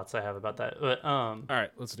lot of thoughts I have about that. But all right,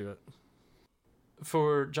 let's do it.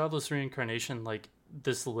 For Jobless Reincarnation, like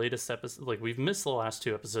this latest episode, like we've missed the last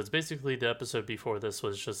two episodes. Basically, the episode before this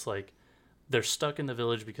was just like they're stuck in the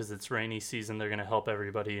village because it's rainy season. They're gonna help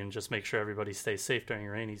everybody and just make sure everybody stays safe during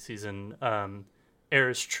rainy season.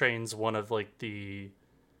 Eris trains one of like the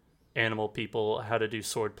animal people how to do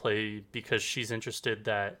swordplay because she's interested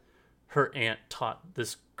that her aunt taught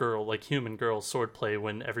this girl, like human girl, swordplay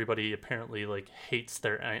when everybody apparently like hates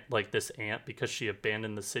their aunt, like this aunt, because she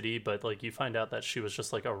abandoned the city. But like you find out that she was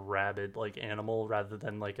just like a rabid like animal rather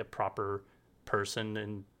than like a proper person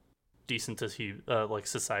and decent to like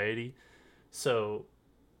society. So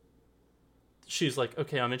she's like,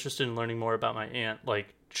 okay, I'm interested in learning more about my aunt.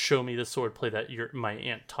 Like, show me the swordplay that my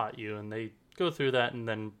aunt taught you. And they go through that, and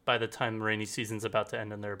then by the time rainy season's about to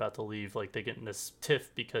end and they're about to leave, like they get in this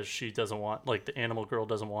tiff because she doesn't want, like the animal girl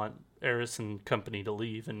doesn't want Eris and company to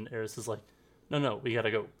leave, and Eris is like, no, we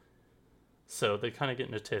gotta go. So they kind of get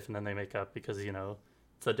in a tiff, and then they make up because, you know,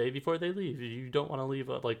 it's the day before they leave. You don't want to leave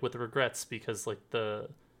like with regrets, because like the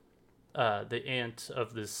aunt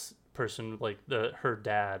of this person, like her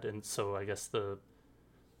dad, and so I guess the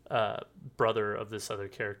brother of this other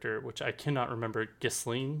character, which I cannot remember,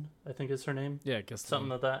 Ghislaine, I think is her name. Yeah, Ghislaine. Something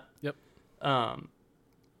like that. Yep.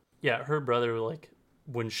 Yeah, her brother, like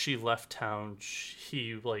when she left town,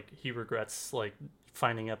 he regrets like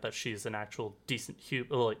finding out that she's an actual decent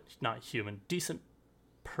decent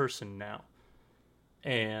person now,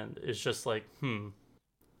 and it's just like,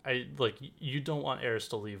 I like, you don't want Eris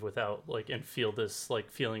to leave without like and feel this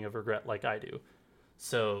like feeling of regret like I do.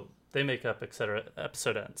 So they make up, etc.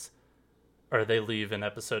 Episode ends. or they leave and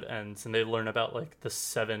episode ends, and they learn about like the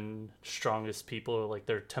 7 strongest people, like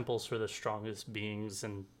their temples for the strongest beings,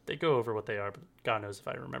 and they go over what they are, but God knows if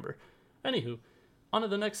I remember. Anywho, on to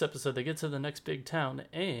the next episode. They get to the next big town,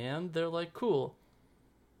 and they're like, cool,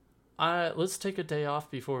 let's take a day off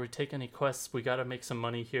before we take any quests. We got to make some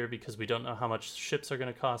money here because we don't know how much ships are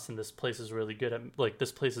going to cost, and this place is really good at, like,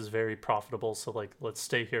 this place is very profitable, so like, let's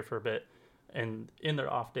stay here for a bit. And in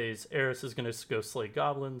their off days, Eris is going to go slay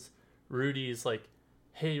goblins. Rudy is like,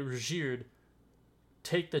 hey, Ruijerd,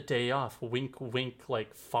 take the day off, wink wink,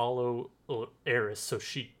 like, follow Eris so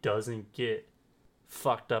she doesn't get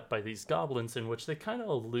fucked up by these goblins, in which they kind of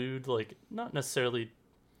allude, like, not necessarily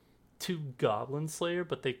to Goblin Slayer,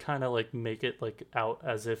 but they kind of like make it like out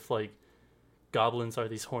as if like goblins are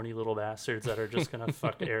these horny little bastards that are just gonna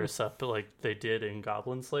fuck Eris up like they did in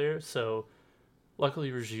Goblin Slayer. So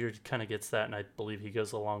luckily Ruijerd kind of gets that, and I believe he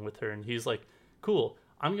goes along with her, and he's like, cool,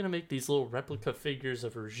 I'm gonna make these little replica figures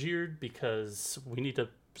of Ruijerd because we need to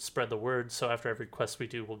spread the word. So after every quest we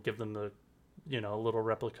do, we'll give them the, you know, little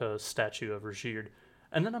replica statue of Ruijerd.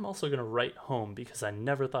 And then I'm also gonna write home because I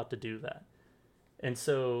never thought to do that. And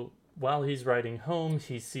so while he's riding home,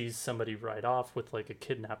 he sees somebody ride off with like a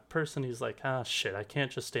kidnapped person. He's like, ah, shit, I can't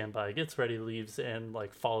just stand by. Gets ready, leaves, and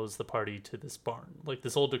like follows the party to this barn, like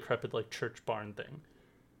this old decrepit like church barn thing.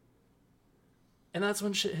 And that's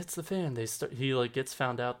when shit hits the fan. He like gets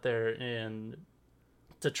found out there, and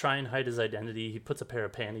to try and hide his identity, he puts a pair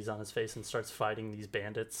of panties on his face and starts fighting these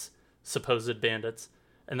bandits, supposed bandits.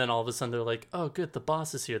 And then all of a sudden they're like, oh good, the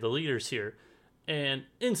boss is here, the leader's here. And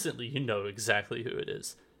instantly you know exactly who it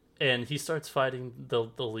is. And he starts fighting the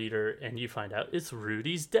leader, and you find out it's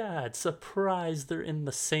Rudy's dad. Surprise, they're in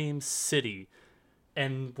the same city.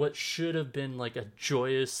 And what should have been like a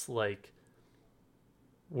joyous, like,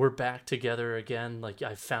 we're back together again, like,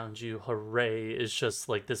 I found you, hooray, is just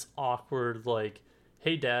like this awkward, like,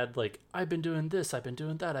 hey dad, like, I've been doing this, I've been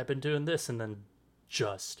doing that, I've been doing this, and then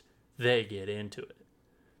just, they get into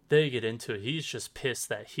it. He's just pissed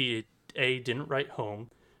that he, didn't write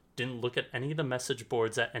home, didn't look at any of the message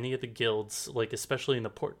boards at any of the guilds, like especially in the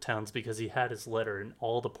port towns, because he had his letter in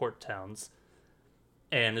all the port towns,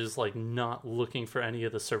 and is like not looking for any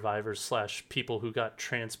of the survivors / people who got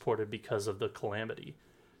transported because of the calamity.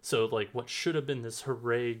 So like what should have been this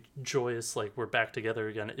hooray, joyous, like we're back together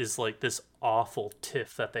again, is like this awful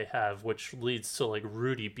tiff that they have, which leads to like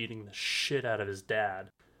Rudy beating the shit out of his dad,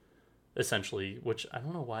 essentially, which I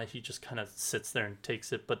don't know why he just kind of sits there and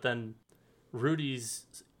takes it. But then Rudy's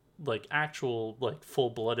like actual like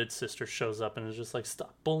full-blooded sister shows up and is just like,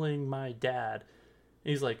 stop bullying my dad.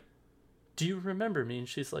 And he's like, do you remember me? And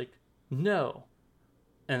she's like, no.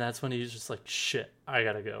 And that's when he's just like, shit, I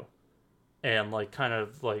gotta go. And like kind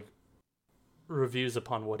of like reviews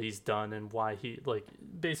upon what he's done and why he, like,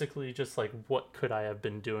 basically just like, what could I have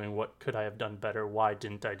been doing, what could I have done better, why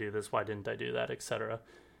didn't I do this, why didn't I do that, etc.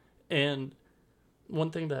 And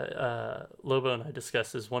one thing that Lobo and I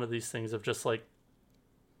discussed is one of these things of just like,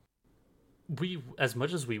 we, as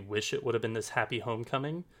much as we wish it would have been this happy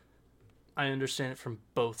homecoming, I understand it from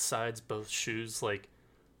both sides, both shoes. Like,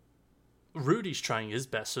 Rudy's trying his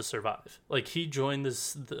best to survive. Like, he joined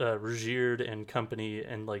this Ruijerd and company,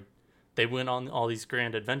 and like they went on all these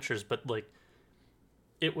grand adventures, but like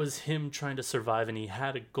it was him trying to survive, and he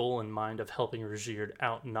had a goal in mind of helping Ruijerd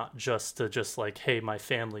out, not just to just like, hey, my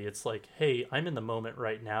family. It's like, hey, I'm in the moment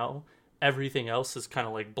right now. Everything else is kind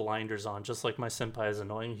of like blinders on. Just like my senpai is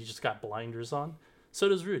annoying, he just got blinders on. So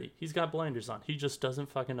does Rudy. He's got blinders on. He just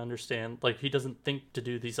doesn't fucking understand. Like, he doesn't think to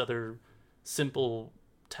do these other simple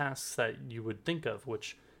tasks that you would think of,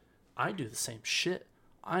 which I do the same shit.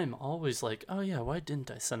 I'm always like, oh yeah, why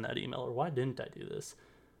didn't I send that email? Or why didn't I do this?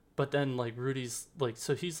 But then like Rudy's like,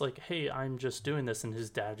 so he's like, hey, I'm just doing this. And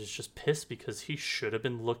his dad is just pissed because he should have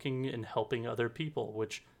been looking and helping other people,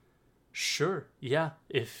 which, sure, yeah,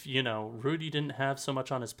 if, you know, Rudy didn't have so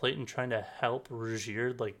much on his plate and trying to help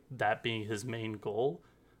Ruijerd, like that being his main goal,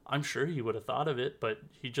 I'm sure he would have thought of it, but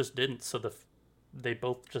he just didn't. So they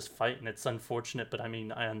both just fight, and it's unfortunate, but I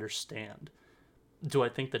mean, I understand. Do I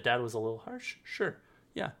think the dad was a little harsh? Sure,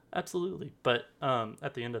 yeah, absolutely. But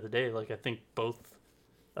at the end of the day, like, I think both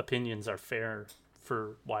opinions are fair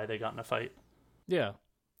for why they got in a fight. Yeah,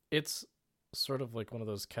 it's sort of like one of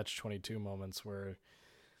those catch-22 moments where,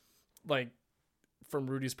 like, from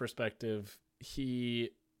Rudy's perspective, he,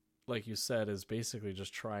 like you said, is basically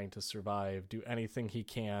just trying to survive, do anything he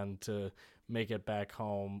can to make it back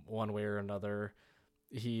home one way or another.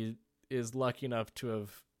 He is lucky enough to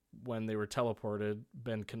have, when they were teleported,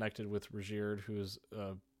 been connected with Ruijerd, who's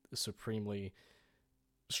a supremely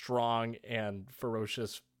strong and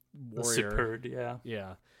ferocious warrior. Superb, yeah.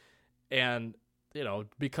 Yeah. And,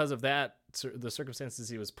 because of that, the circumstances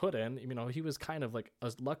he was put in, he was kind of like,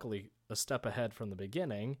 luckily, a step ahead from the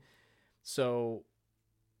beginning. So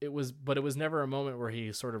it was never a moment where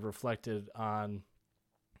he sort of reflected on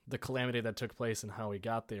the calamity that took place and how he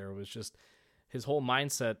got there. It was just his whole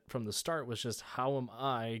mindset from the start was just, how am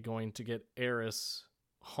I going to get Eris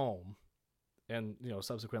home? And,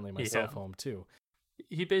 subsequently myself home too.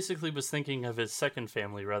 He basically was thinking of his second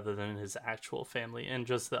family rather than his actual family and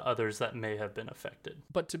just the others that may have been affected.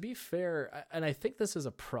 But to be fair, and I think this is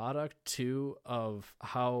a product too of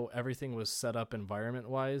how everything was set up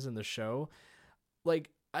environment-wise in the show. Like,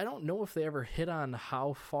 I don't know if they ever hit on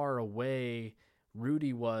how far away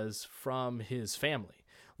Rudy was from his family.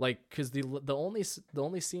 Like, because the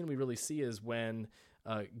only scene we really see is when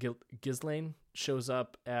Ghislaine shows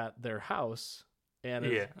up at their house and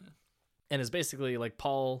is basically like,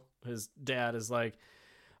 Paul, his dad, is like,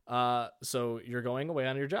 so you're going away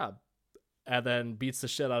on your job, and then beats the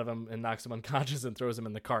shit out of him and knocks him unconscious and throws him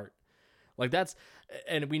in the cart. Like,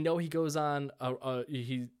 and we know he goes on,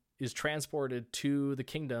 he is transported to the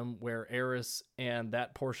kingdom where Eris and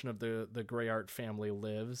that portion of the Greyart family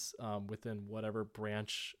lives, within whatever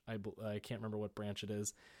branch, I can't remember what branch it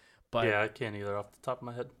is. But yeah, I can't either off the top of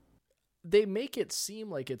my head. They make it seem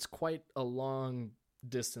like it's quite a long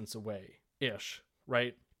distance away-ish,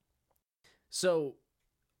 right? So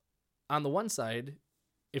on the one side,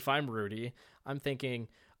 if I'm Rudy, I'm thinking,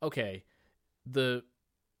 okay, the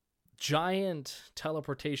giant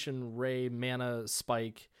teleportation ray mana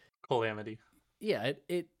spike calamity. Yeah,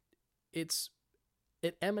 it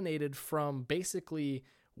emanated from basically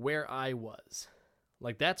where I was.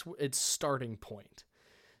 Like, that's its starting point.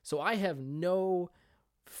 So I have no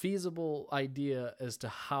feasible idea as to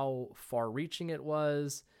how far-reaching it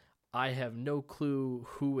was. I have no clue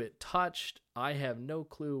who it touched. I have no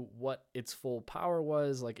clue what its full power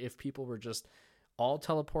was. Like, if people were just all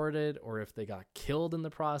teleported or if they got killed in the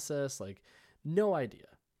process. Like, no idea.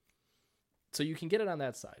 So you can get it on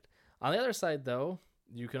that side. On the other side, though,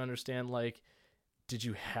 you can understand, like, did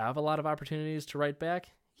you have a lot of opportunities to write back?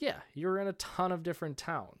 Yeah, you're in a ton of different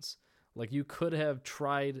towns. Like, you could have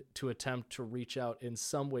tried to attempt to reach out in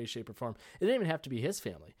some way, shape, or form. It didn't even have to be his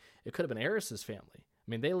family. It could have been Eris's family. I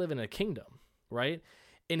mean, they live in a kingdom, right?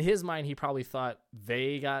 In his mind, he probably thought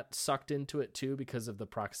they got sucked into it too because of the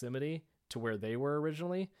proximity to where they were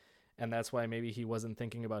originally. And that's why maybe he wasn't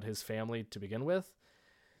thinking about his family to begin with.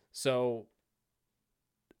 So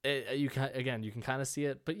you can kind of see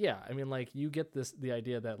it. But yeah, I mean, like, you get the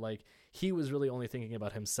idea that, like, he was really only thinking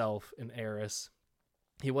about himself and Eris.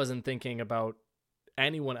 He wasn't thinking about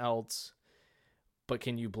anyone else. But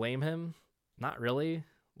can you blame him? Not really.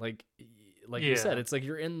 Like you said, it's like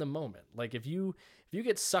you're in the moment. Like, if you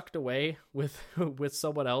get sucked away with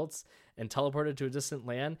someone else and teleported to a distant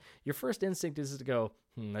land, your first instinct is to go,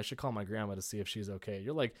 I should call my grandma to see if she's okay.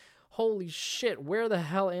 You're like, holy shit, where the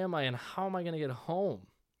hell am I and how am I going to get home?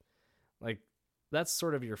 Like, that's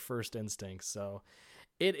sort of your first instinct. So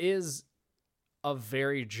it is a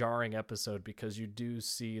very jarring episode because you do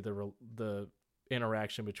see the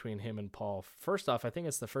interaction between him and Paul. First off, I think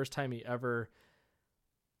it's the first time he ever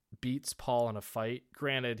beats Paul in a fight.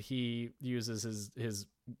 Granted, he uses his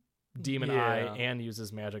demon eye and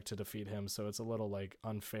uses magic to defeat him, so it's a little, like,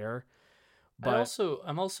 unfair. But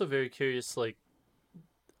I'm also very curious, like,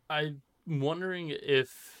 I'm wondering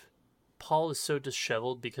if Paul is so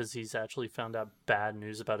disheveled because he's actually found out bad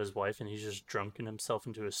news about his wife and he's just drunken himself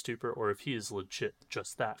into a stupor, or if he is legit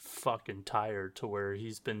just that fucking tired to where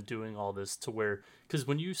he's been doing all this to where, because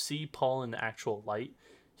when you see Paul in the actual light,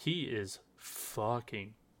 he is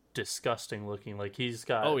fucking disgusting looking. Like, he's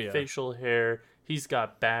got facial hair, he's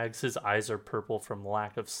got bags, his eyes are purple from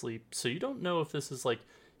lack of sleep. So you don't know if this is like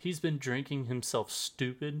he's been drinking himself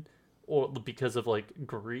stupid or because of, like,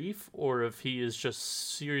 grief, or if he is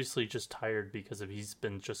just seriously just tired because of he's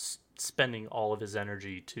been just spending all of his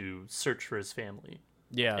energy to search for his family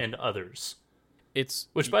and others.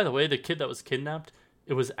 Which, by the way, the kid that was kidnapped,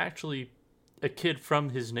 it was actually a kid from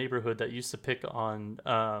his neighborhood that used to pick on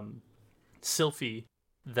Sylphie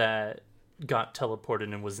that got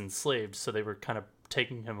teleported and was enslaved, so they were kind of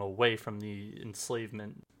taking him away from the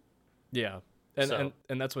enslavement. Yeah. And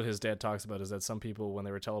that's what his dad talks about, is that some people, when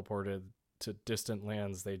they were teleported to distant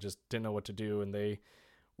lands, they just didn't know what to do, and they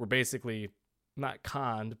were basically not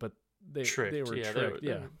conned, but they were tricked. They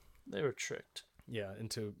were tricked. Yeah,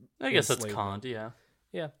 into I guess that's conned, yeah.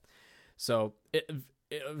 Yeah. So it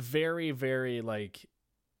very, very, like,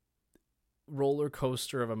 roller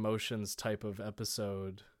coaster of emotions type of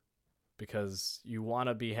episode, because you want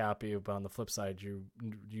to be happy, but on the flip side,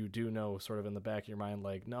 you do know sort of in the back of your mind,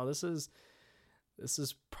 like, no, this is this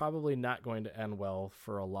is probably not going to end well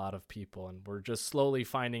for a lot of people, and we're just slowly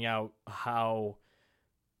finding out how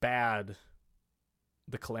bad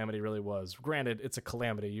the calamity really was. Granted, it's a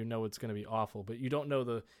calamity. You know it's going to be awful, but you don't know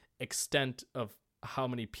the extent of how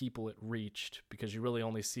many people it reached because you really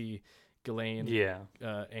only see Ghislaine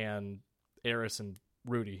and Eris and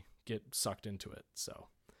Rudy get sucked into it. So,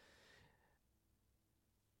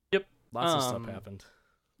 yep, lots of stuff happened.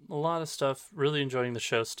 A lot of stuff. Really enjoying the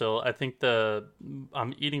show still. I think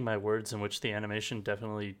I'm eating my words in which the animation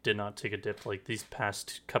definitely did not take a dip. Like these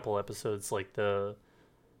past couple episodes, like the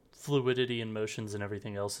fluidity and motions and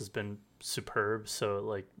everything else has been superb. So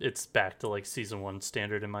like it's back to like season 1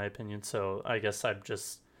 standard in my opinion. So I guess I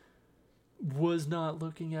just was not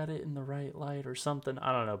looking at it in the right light or something.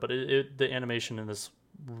 I don't know, but the animation in this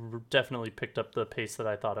definitely picked up the pace that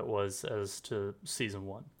I thought it was as to season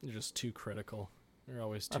 1. You're just too critical. You're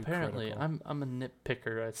always too Apparently, critical. I'm a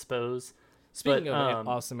nitpicker, I suppose. Speaking of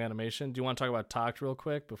awesome animation, do you want to talk about Talked real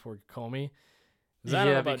quick before Comey?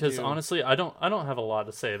 Yeah, because honestly, I don't have a lot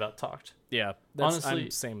to say about Talked. Yeah,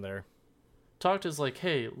 honestly, same there. Talked is like,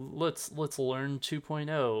 hey, let's learn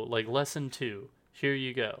 2.0, like lesson 2. Here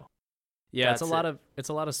you go. Yeah, it's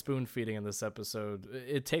a lot of spoon feeding in this episode.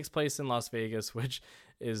 It takes place in Las Vegas, which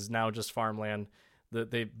is now just farmland.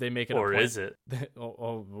 They make it, or is it?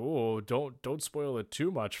 Don't spoil it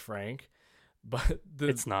too much, Frank. But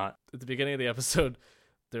it's not. At the beginning of the episode,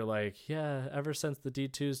 they're like, yeah, ever since the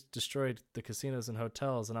D2s destroyed the casinos and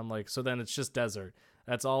hotels, and I'm like, so then it's just desert.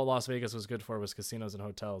 That's all Las Vegas was good for, was casinos and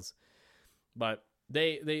hotels. But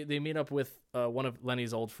they meet up with one of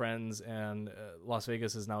Lenny's old friends, and Las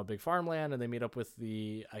Vegas is now a big farmland, and they meet up with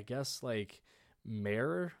the, I guess, like,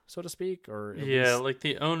 mayor, so to speak, or like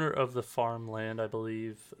the owner of the farmland, I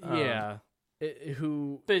believe.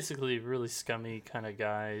 Who basically really scummy kind of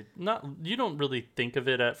guy. Not, you don't really think of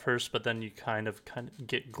it at first, but then you kind of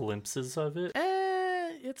get glimpses of it.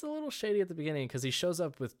 It's a little shady at the beginning because he shows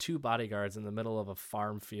up with 2 bodyguards in the middle of a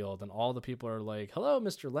farm field, and all the people are like, "Hello,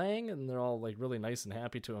 Mr. Lang," and they're all like really nice and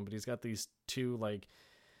happy to him. But he's got these 2 like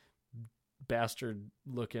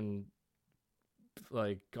bastard-looking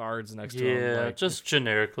like guards next to him. Yeah, just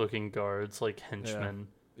generic-looking guards, like henchmen.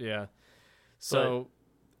 Yeah. So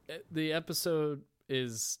the episode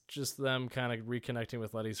is just them kind of reconnecting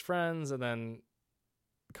with Letty's friends, and then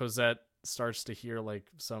Cosette starts to hear like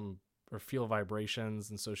or feel vibrations,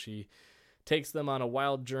 and so she takes them on a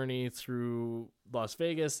wild journey through Las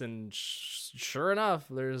Vegas, and sure enough,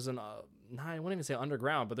 there's I wouldn't even say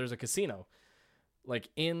underground, but there's a casino like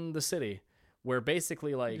in the city where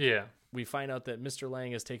basically like we find out that Mr.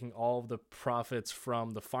 Lang is taking all of the profits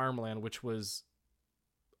from the farmland, which was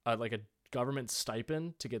like a government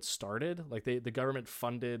stipend to get started. Like the government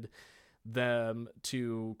funded them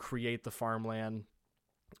to create the farmland,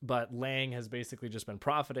 but Lang has basically just been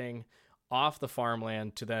profiting off the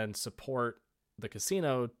farmland to then support the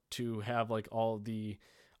casino to have like all the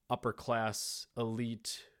upper class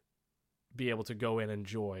elite be able to go in and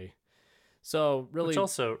enjoy. So really, which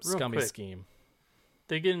also scummy scheme.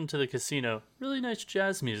 They get into the casino, really nice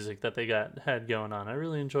jazz music that they had going on. I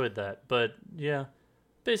really enjoyed that. But yeah,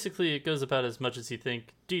 basically it goes about as much as you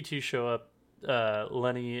think. D2 show up,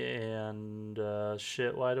 Lenny and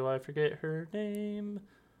why do I forget her name?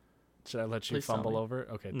 Should I let you fumble over?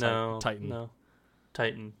 Okay, no, Titan. No,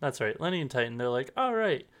 Titan. That's right. Lenny and Titan, they're like, all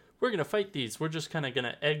right, we're going to fight these. We're just kind of going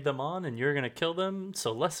to egg them on, and you're going to kill them.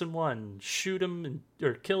 So lesson 1, shoot them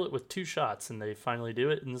or kill it with 2 shots. And they finally do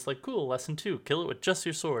it, and it's like, cool. Lesson 2, kill it with just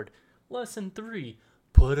your sword. Lesson 3,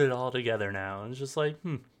 put it all together now. And it's just like,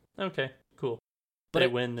 okay, cool. But they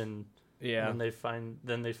win, and then they find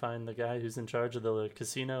the guy who's in charge of the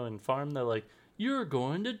casino and farm. They're like, you're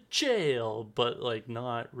going to jail, but like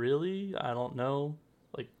not really. I don't know.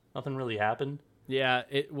 Like nothing really happened. Yeah,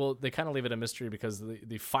 they kind of leave it a mystery because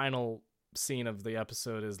the final scene of the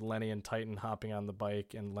episode is Lenny and Titan hopping on the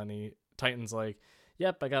bike, and Titan's like,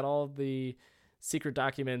 "Yep, I got all the secret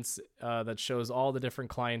documents that shows all the different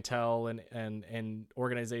clientele and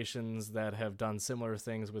organizations that have done similar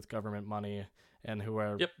things with government money and who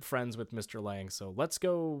are friends with Mr. Lang. So let's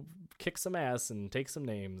go kick some ass and take some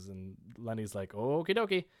names." And Lenny's like, "Okie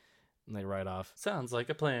dokie." And they ride off. Sounds like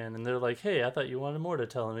a plan. And they're like, hey, I thought you wanted more to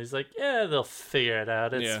tell him. He's like, yeah, they'll figure it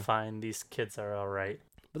out. It's fine. These kids are all right.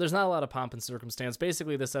 But there's not a lot of pomp and circumstance.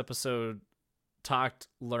 Basically, this episode, Talked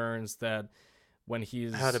learns that when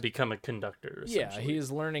he's... how to become a conductor, essentially. Yeah, he's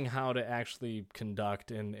learning how to actually conduct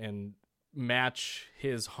and match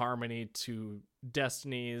his harmony to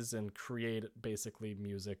Destiny's and create basically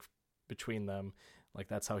music between them. Like,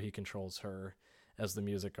 that's how he controls her. as the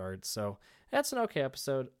music art. So that's an okay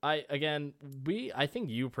episode. I think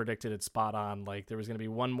you predicted it spot on. Like there was going to be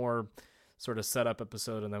one more sort of setup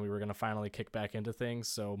episode, and then we were going to finally kick back into things.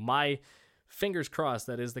 So my fingers crossed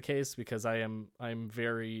that is the case, because I'm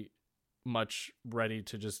very much ready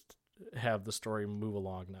to just have the story move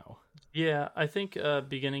along now. Yeah, I think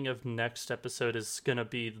beginning of next episode is gonna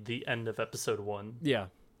be the end of episode 1. Yeah,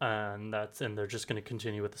 and they're just gonna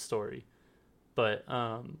continue with the story. But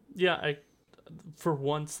I for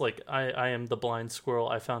once, like I am the blind squirrel.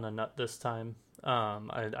 I found a nut this time.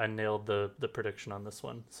 I nailed the prediction on this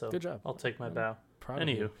one. So good job. I'll take my bow. Proud of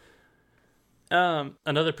you.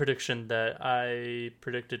 Another prediction that I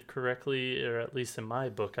predicted correctly, or at least in my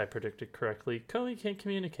book I predicted correctly, Komi can't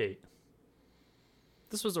communicate.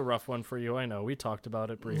 This was a rough one for you, I know. We talked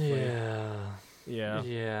about it briefly.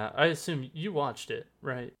 Yeah. I assume you watched it,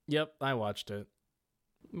 right? Yep, I watched it.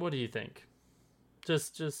 What do you think?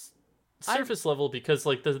 Just surface level, because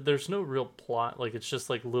like there's no real plot. Like it's just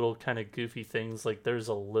like little kind of goofy things. Like there's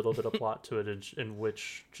a little bit of plot to it in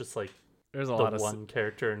which just like there's a lot of one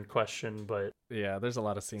character in question, but yeah, there's a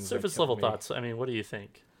lot of scenes. Surface level thoughts. I mean, what do you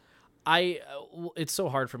think? It's so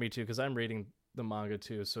hard for me too, because I'm reading the manga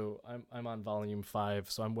too, so I'm on volume 5,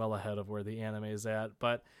 so I'm well ahead of where the anime is at.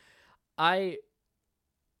 But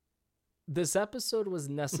this episode was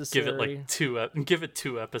necessary. Give it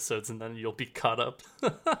 2 episodes, and then you'll be caught up.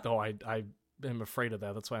 Oh, I am afraid of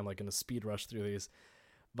that. That's why I'm like in a speed rush through these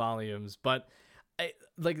volumes. But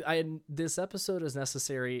this episode is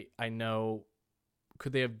necessary. I know.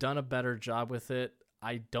 Could they have done a better job with it?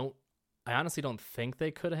 I honestly don't think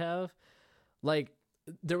they could have. Like,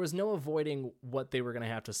 there was no avoiding what they were going to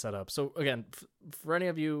have to set up. So again, for any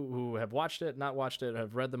of you who have watched it, not watched it,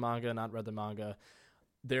 have read the manga, not read the manga,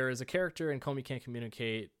 there is a character in Komi Can't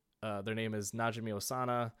Communicate. Their name is Najimi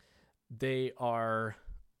Osana. They are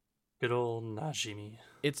good old Najimi.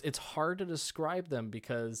 It's hard to describe them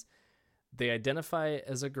because they identify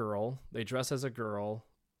as a girl, they dress as a girl,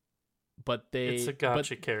 but it's a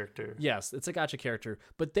gacha character. Yes, it's a gacha character,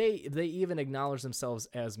 but they even acknowledge themselves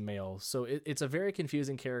as male. So it's a very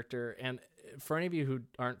confusing character. And for any of you who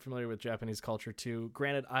aren't familiar with Japanese culture too,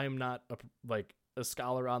 granted, I'm not a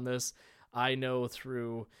scholar on this. I know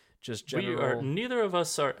through just general. Neither of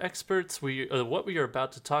us are experts. What we are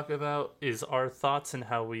about to talk about is our thoughts and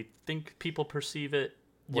how we think people perceive it,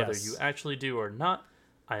 whether you actually do or not.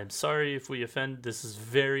 I am sorry if we offend. This is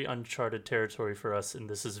very uncharted territory for us, and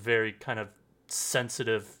this is very kind of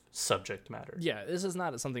sensitive subject matter. Yeah, this is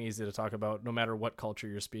not something easy to talk about, no matter what culture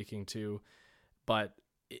you're speaking to. But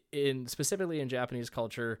specifically in Japanese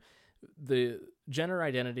culture, the gender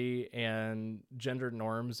identity and gender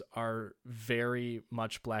norms are very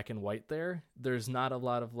much black and white there. There's not a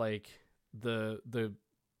lot of like the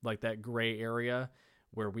that gray area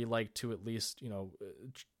where we like to at least,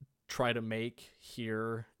 try to make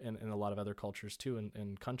here and in a lot of other cultures too,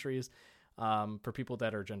 in countries, for people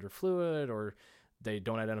that are gender fluid or they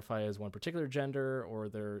don't identify as one particular gender, or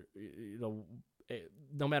they're,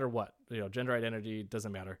 no matter what, gender identity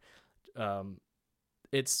doesn't matter.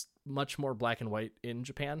 It's much more black and white in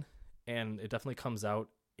Japan, and it definitely comes out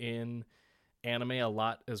in anime a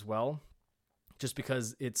lot as well, just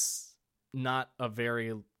because it's not a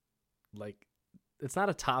very it's not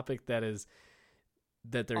a topic that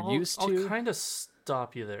they're used to. I'll kind of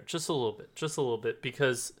stop you there just a little bit,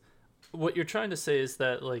 because what you're trying to say is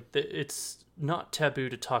that it's not taboo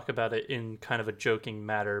to talk about it in kind of a joking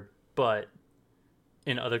manner, but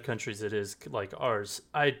in other countries it is, like ours.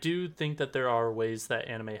 I do think that there are ways that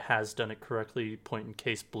anime has done it correctly. Point in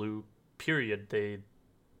case Blue period, they,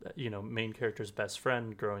 main character's best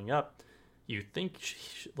friend growing up, you think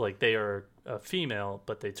they are a female,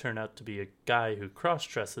 but they turn out to be a guy who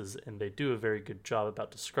cross-dresses, and they do a very good job about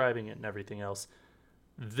describing it and everything else.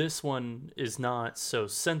 This one is not so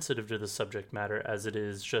sensitive to the subject matter as it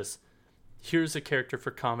is just, here's a character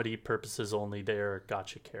for comedy purposes only. They are a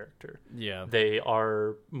gacha character. Yeah. They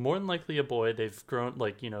are more than likely a boy. They've grown,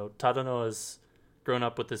 Tadano has grown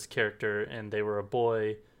up with this character, and they were a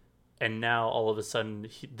boy, and now all of a sudden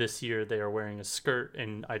this year they are wearing a skirt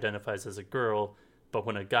and identifies as a girl. But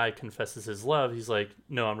when a guy confesses his love, he's like,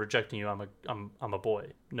 "No, I'm rejecting you. I'm a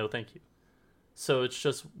boy. No, thank you." So it's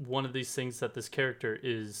just one of these things that this character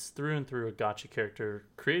is through and through a gacha character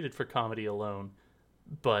created for comedy alone,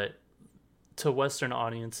 but to Western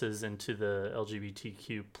audiences and to the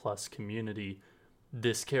LGBTQ plus community,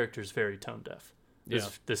 this character is very tone deaf.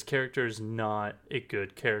 This character is not a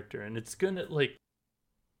good character, and it's gonna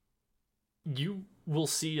you will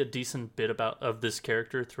see a decent bit of this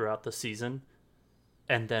character throughout the season,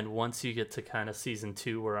 and then once you get to kind of season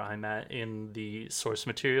 2 where I'm at in the source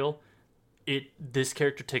material, this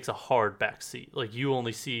character takes a hard backseat. Like, you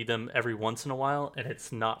only see them every once in a while, and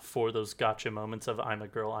it's not for those gotcha moments of I'm a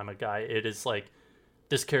girl, I'm a guy. It is like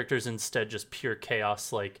this character is instead just pure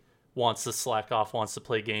chaos, like wants to slack off, wants to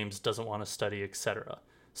play games, doesn't want to study, etc.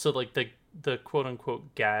 So like the quote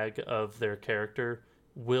unquote gag of their character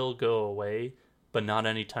will go away, but not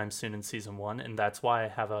anytime soon in season 1. And that's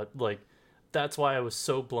why that's why I was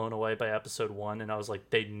so blown away by episode 1, and I was like,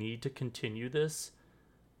 they need to continue this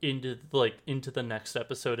into the next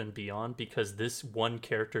episode and beyond, because this one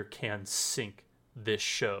character can sink this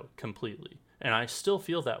show completely. And I still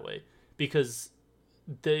feel that way, because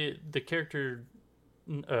the character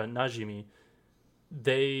Najimi,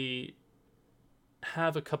 they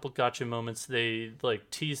have a couple gotcha moments. They like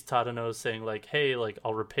tease Tadano saying like, hey, like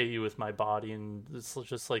I'll repay you with my body, and it's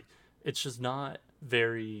just like, it's just not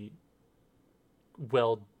very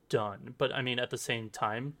well done. But I mean, at the same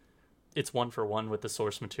time, it's 1-for-1 with the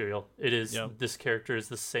source material. It is, this character is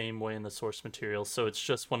the same way in the source material, so it's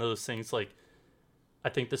just one of those things. Like, I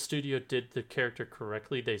think the studio did the character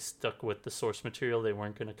correctly. They stuck with the source material. They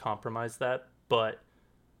weren't going to compromise that, but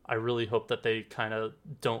I really hope that they kind of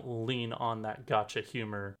don't lean on that gotcha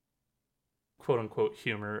humor, quote unquote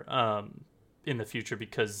humor, in the future,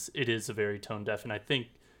 because it is a very tone deaf. And I think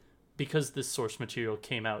because this source material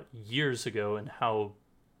came out years ago, and how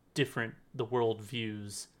different the world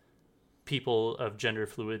views people of gender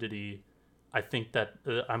fluidity, I think that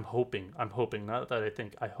I hope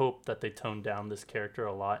that they tone down this character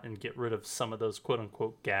a lot and get rid of some of those quote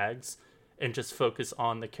unquote gags, and just focus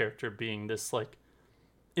on the character being this like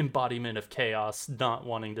embodiment of chaos, not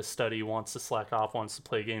wanting to study, wants to slack off, wants to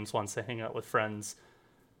play games, wants to hang out with friends.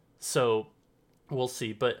 So we'll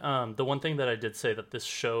see. But the one thing that I did say that this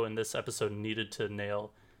show and this episode needed to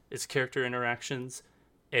nail is character interactions,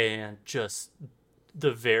 and just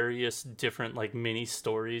the various different like mini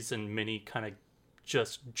stories and mini kind of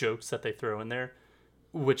just jokes that they throw in there,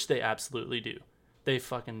 which they absolutely do. They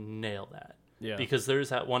fucking nail that. Yeah. Because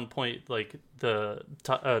there's at one point like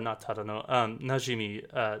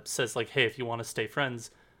Najimi says like, hey, if you want to stay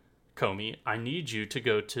friends, Komi, I need you to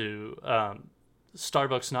go to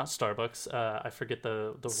Starbucks, not Starbucks. I forget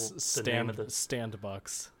the name of the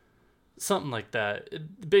Standbucks. Something like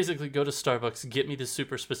that. Basically, go to Starbucks, get me the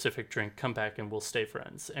super specific drink, come back, and we'll stay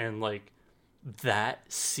friends. And like,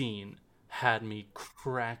 that scene had me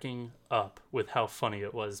cracking up with how funny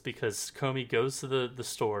it was, because Komi goes to the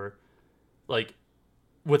store, like,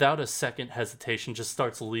 without a second hesitation, just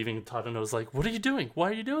starts leaving. Tadano's like, what are you doing?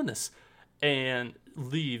 Why are you doing this? And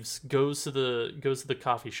leaves, goes to the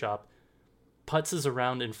coffee shop, putzes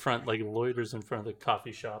around in front, like loiters in front of the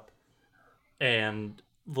coffee shop, and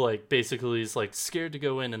like basically is like scared to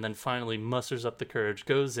go in, and then finally musters up the courage,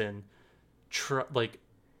 goes in, like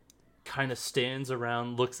kind of stands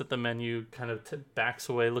around, looks at the menu, kind of backs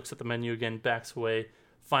away, looks at the menu again, backs away,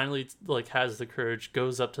 finally like has the courage,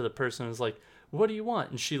 goes up to the person and is like, what do you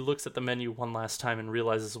want? And she looks at the menu one last time and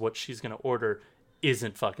realizes what she's gonna order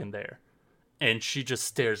isn't fucking there, and she just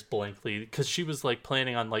stares blankly, because she was like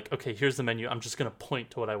planning on like, okay, here's the menu, I'm just gonna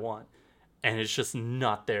point to what I want, and it's just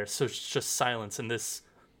not there. So it's just silence, and this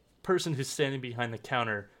person who's standing behind the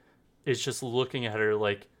counter is just looking at her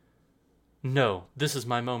like, no, this is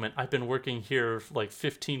my moment. I've been working here for like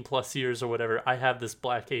 15 plus years or whatever. I have this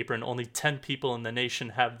black apron. Only 10 people in the nation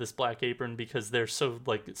have this black apron because they're so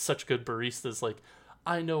like such good baristas. Like,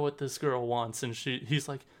 I know what this girl wants. And he's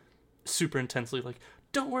like super intensely like,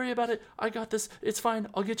 don't worry about it. I got this. It's fine.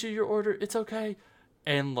 I'll get you your order. It's okay.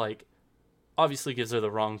 And like, obviously gives her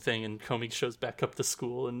the wrong thing, and Komi shows back up to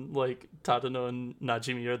school, and like Tadano and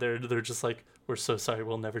Najimi are there. They're just like, we're so sorry,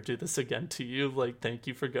 we'll never do this again to you, like, thank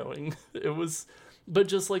you for going. It was, but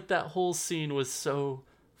just like that whole scene was so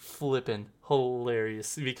flippin'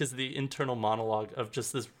 hilarious, because the internal monologue of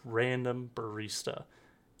just this random barista,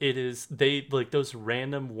 it is, they like those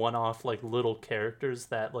random one-off like little characters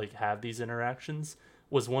that like have these interactions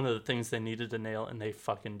was one of the things they needed to nail, and they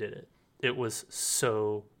fucking did it. It was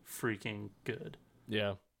so freaking good.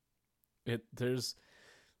 Yeah, there's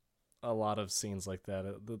a lot of scenes like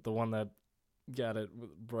that. The one that got it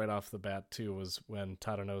right off the bat too was when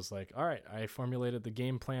Tadano's like, all right, I formulated the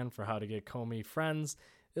game plan for how to get Komi friends.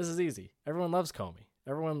 This is easy. Everyone loves Komi.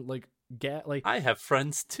 Everyone like I have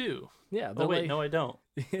friends too. Yeah. Oh wait, no I don't.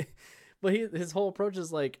 But his whole approach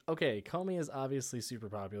is like, okay, Komi is obviously super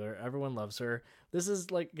popular, everyone loves her, this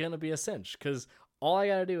is like gonna be a cinch, because all I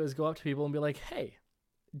gotta do is go up to people and be like, hey,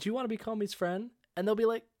 do you want to be Komi's friend? And they'll be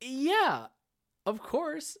like, yeah, of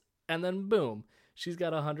course. And then boom, she's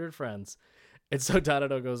got 100 friends. And so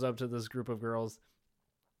Tadano goes up to this group of girls,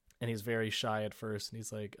 and he's very shy at first, and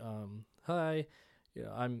he's like, hi, you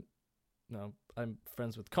know, I'm I'm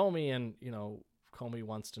friends with Comey, and Comey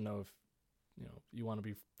wants to know if you want to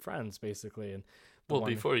be friends, basically. And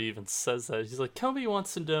before he even says that, he's like, Comey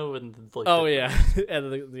wants to know, and like, oh yeah,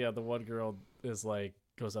 and the one girl is like,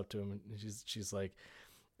 goes up to him, and she's like,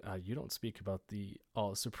 you don't speak about the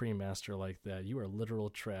Supreme Master like that. You are literal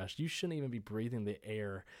trash. You shouldn't even be breathing the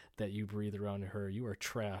air that you breathe around her. You are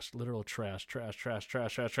trash, literal trash.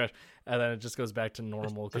 And then it just goes back to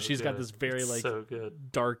normal because she's got this very like so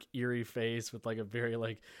good, dark, eerie face with like a very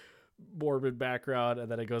like morbid background, and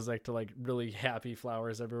then it goes like to like really happy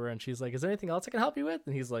flowers everywhere. And she's like, "Is there anything else I can help you with?"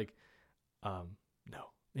 And he's like, "No."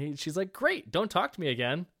 She's like, "Great, don't talk to me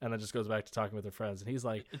again," and then just goes back to talking with her friends. And he's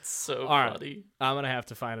like, "It's so funny. Right, I'm gonna have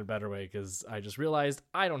to find a better way because I just realized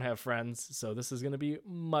I don't have friends, so this is gonna be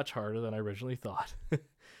much harder than I originally thought."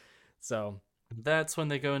 So that's when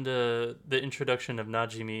they go into the introduction of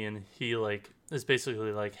Najimi, and he like is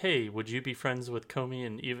basically like, "Hey, would you be friends with Comey?"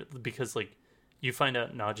 And even because like you find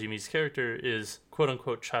out Najimi's character is quote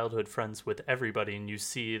unquote childhood friends with everybody, and you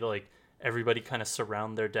see like everybody kind of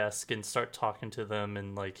surround their desk and start talking to them,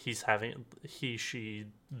 and like he's having she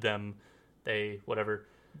them they whatever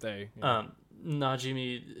they yeah.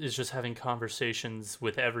 Najimi is just having conversations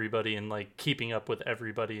with everybody and like keeping up with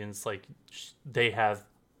everybody, and it's like they have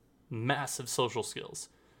massive social skills.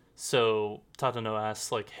 So Tadano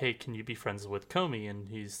asks like, "Hey, can you be friends with Comey?" And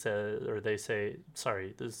he said, or they say,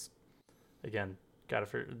 sorry, this again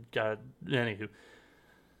anywho,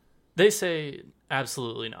 they say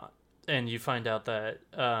absolutely not. And you find out that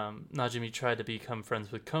Najimi tried to become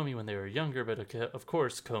friends with Comey when they were younger, but of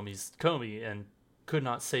course Comey's Comey and could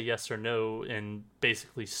not say yes or no, and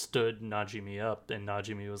basically stood Najimi up, and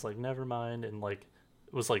Najimi was like, never mind, and like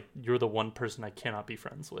it was like, you're the one person I cannot be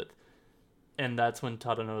friends with. And that's when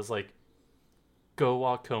Tadano was like, go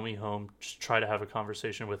walk Comey home, just try to have a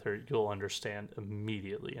conversation with her, you'll understand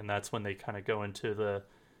immediately. And that's when they kind of go into the,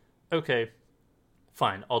 okay,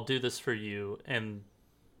 fine, I'll do this for you. And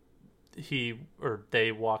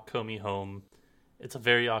they walk Comey home. It's a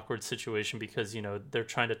very awkward situation because, they're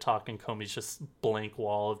trying to talk and Comey's just blank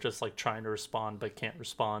wall of just like trying to respond but can't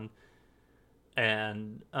respond.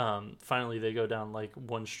 And finally they go down like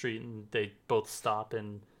one street and they both stop,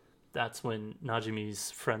 and that's when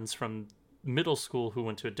Najimi's friends from middle school who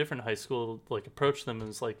went to a different high school like approached them and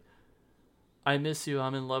was like, I miss you,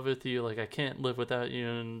 I'm in love with you, like I can't live without you,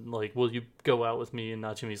 and like, will you go out with me? And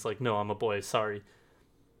Najimi's like, no, I'm a boy, sorry.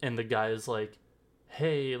 And the guy is like,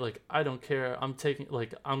 hey, like, I don't care. I'm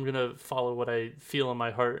going to follow what I feel in my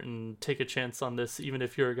heart and take a chance on this. Even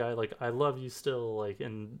if you're a guy, like, I love you still. Like,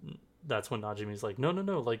 and that's when Najimi's like, no,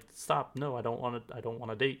 like, stop. No, I don't want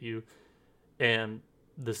to date you. And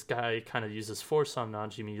this guy kind of uses force on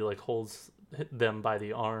Najimi, like holds them by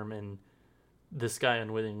the arm, and this guy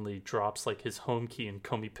unwittingly drops like his home key, and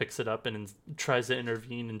Comey picks it up and tries to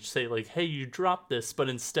intervene and say like, hey, you dropped this, but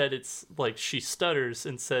instead it's like she stutters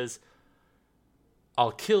and says,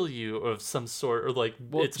 I'll kill you, of some sort, or like,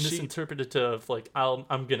 well, it's misinterpreted of like, I'm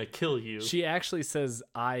gonna kill you. She actually says,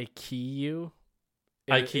 I key you.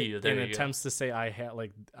 I key you. There in you attempts go. to say I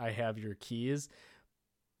have your keys,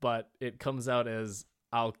 but it comes out as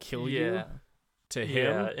I'll kill you to him.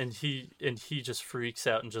 Yeah, and he just freaks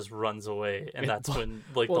out and just runs away, and that's when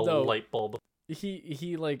like light bulb.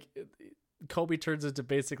 He like Kobe turns into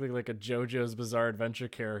basically like a JoJo's Bizarre Adventure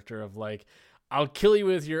character of like, I'll kill you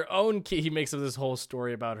with your own key. He makes up this whole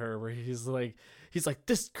story about her where he's like,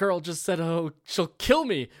 this girl just said, oh, she'll kill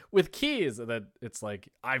me with keys. And then it's like,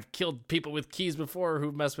 I've killed people with keys before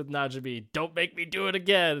who messed with Najimi. Don't make me do it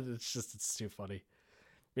again. It's too funny.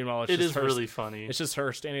 Meanwhile, it is really funny. It's just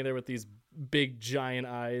her standing there with these big giant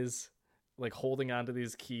eyes, like holding onto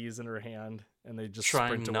these keys in her hand, and they just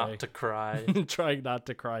sprint away. Trying not to cry. Trying not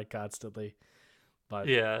to cry constantly. But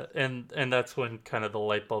yeah, and that's when kind of the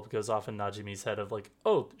light bulb goes off in Najimi's head of like,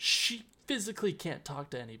 oh, she physically can't talk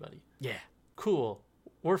to anybody. Yeah. Cool.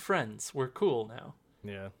 We're friends. We're cool now.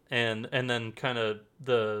 Yeah. And then kind of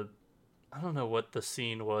I don't know what the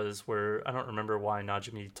scene was where, I don't remember why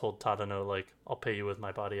Najimi told Tadano, like, I'll pay you with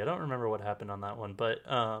my body. I don't remember what happened on that one, but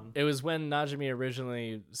it was when Najimi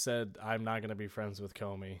originally said, I'm not going to be friends with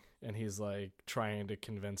Comey. And he's like trying to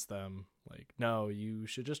convince them, like, no, you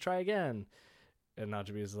should just try again. And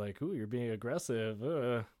Najimi is like, ooh, you're being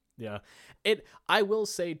aggressive. Yeah. I will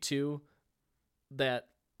say, too, that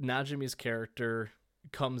Najimi's character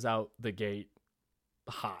comes out the gate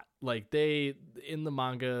hot. Like, in the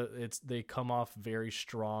manga, they come off very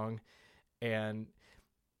strong. And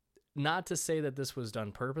not to say that this was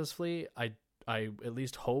done purposefully. I at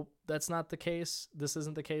least hope that's not the case. This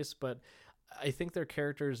isn't the case. But I think their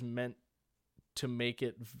characters meant to make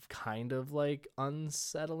it kind of like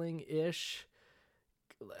unsettling-ish.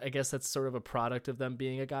 I guess that's sort of a product of them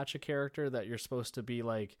being a gacha character, that you're supposed to be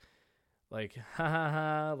like ha ha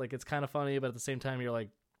ha, like it's kind of funny, but at the same time you're like,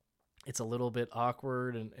 it's a little bit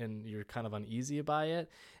awkward and you're kind of uneasy by it.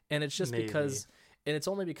 And it's just because, and it's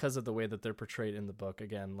only because of the way that they're portrayed in the book.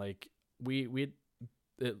 Again, like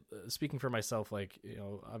speaking for myself, like, you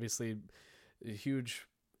know, obviously a huge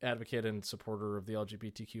advocate and supporter of the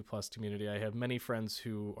LGBTQ plus community. I have many friends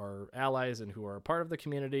who are allies and who are a part of the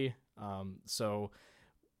community. So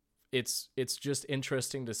it's just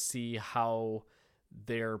interesting to see how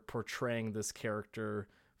they're portraying this character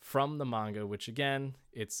from the manga, which again,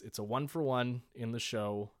 it's a 1-for-1 in the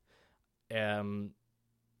show.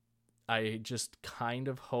 I just kind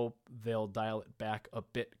of hope they'll dial it back a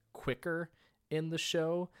bit quicker in the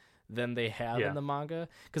show than they have in the manga.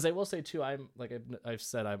 Because I will say too, I'm like I've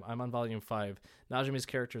said, I'm on volume 5. Najume's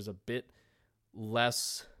character is a bit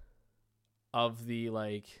less of the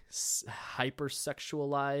like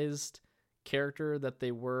hypersexualized character that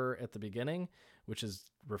they were at the beginning, which is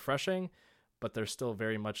refreshing, but they're still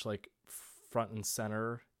very much like front and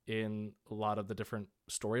center in a lot of the different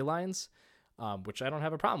storylines, which I don't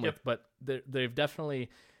have a problem with. But they've definitely,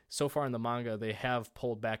 so far in the manga, they have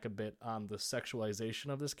pulled back a bit on the sexualization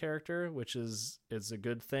of this character, which is a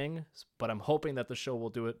good thing. But I'm hoping that the show will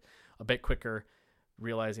do it a bit quicker,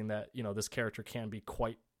 realizing that, you know, this character can be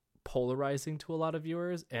quite polarizing to a lot of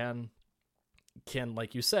viewers, and can,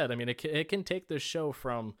 like you said, I mean, it can take this show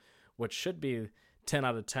from what should be 10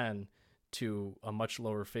 out of 10 to a much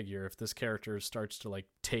lower figure if this character starts to like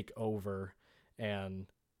take over and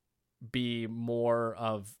be too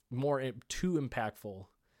impactful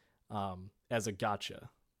as a gacha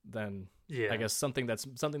than I guess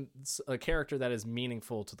a character that is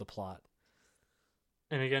meaningful to the plot.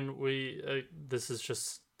 And again, this is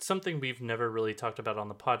just something we've never really talked about on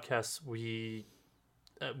the podcast. We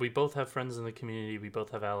both have friends in the community, we both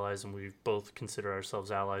have allies, and we both consider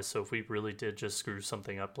ourselves allies. So if we really did just screw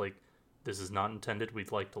something up, like, this is not intended,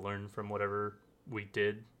 we'd like to learn from whatever we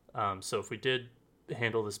did. So if we did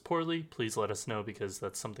handle this poorly, please let us know, because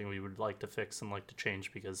that's something we would like to fix and like to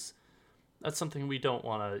change, because that's something we don't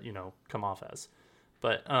want to, you know, come off as.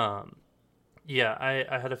 But I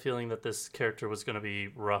had a feeling that this character was going to be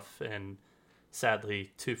rough, and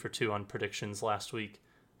sadly, 2 for 2 on predictions last week.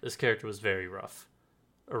 This character was very rough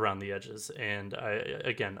around the edges, and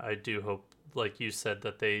I do hope, like you said,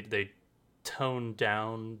 that they tone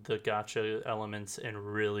down the gacha elements and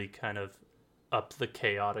really kind of up the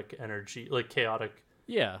chaotic energy, like chaotic.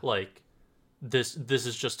 Yeah. Like this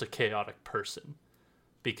is just a chaotic person,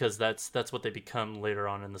 because that's what they become later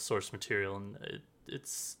on in the source material, and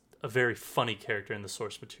it's a very funny character in the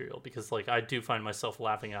source material, because like I do find myself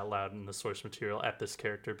laughing out loud in the source material at this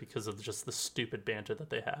character because of just the stupid banter that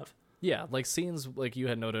they have. Yeah, like scenes like you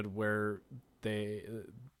had noted where they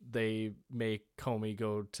make Komi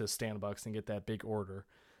go to Starbucks and get that big order,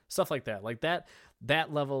 stuff like that. Like that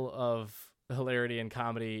level of hilarity and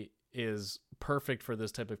comedy is perfect for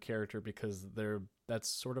this type of character, because that's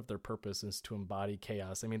sort of their purpose, is to embody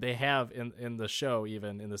chaos. I mean, they have in the show,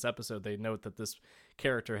 even in this episode, they note that this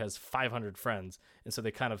character has 500 friends, and so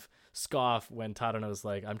they kind of scoff when Tadano's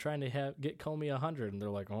like, I'm trying to get Komi 100, and they're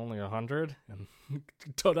like, only 100? And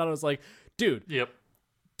Tadano's like, dude,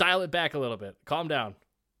 dial it back a little bit, calm down,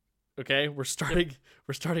 okay? We're starting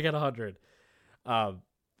at 100.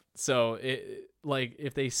 So like,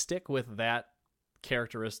 if they stick with that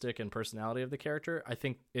characteristic and personality of the character, I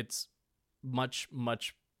think it's much,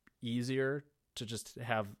 much easier to just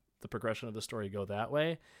have the progression of the story go that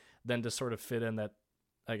way than to sort of fit in that,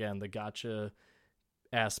 again, the gacha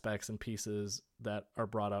aspects and pieces that are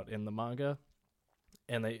brought out in the manga.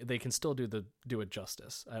 And they can still do it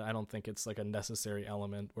justice. I don't think it's like a necessary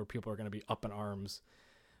element where people are going to be up in arms.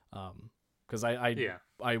 Because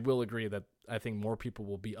I will agree that I think more people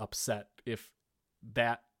will be upset if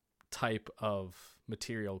that type of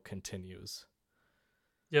material continues.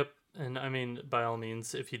 Yep. And I mean, by all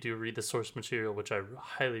means, if you do read the source material, which I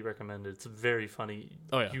highly recommend, it's very funny.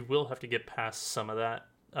 Oh, yeah. You will have to get past some of that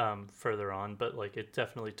further on, but like it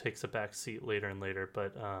definitely takes a back seat later and later.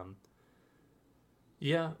 But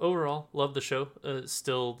overall, love the show.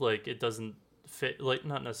 Still, like, it doesn't fit, like,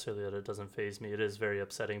 not necessarily that it doesn't faze me. It is very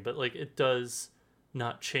upsetting, but like it does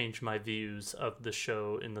not change my views of the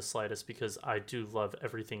show in the slightest, because I do love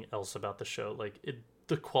everything else about the show. Like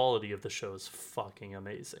the quality of the show is fucking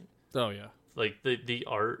amazing. Oh yeah. Like the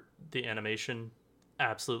art, the animation,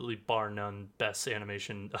 absolutely bar none best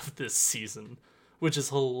animation of this season, which is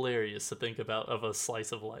hilarious to think about, of a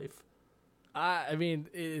slice of life. I mean,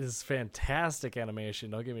 it is fantastic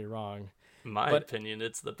animation, don't get me wrong. My opinion,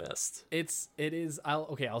 it's the best. It is.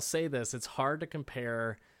 I'll say this. It's hard to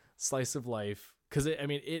compare slice of life because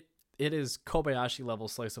it is Kobayashi level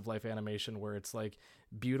slice of life animation where it's like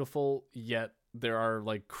beautiful, yet there are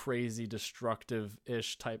like crazy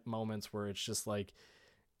destructive-ish type moments where it's just like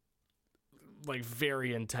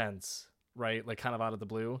very intense, right? Like kind of out of the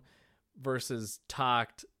blue, versus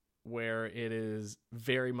Takt, where it is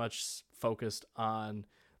very much focused on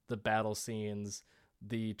the battle scenes,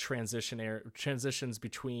 the transitions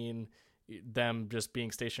between them just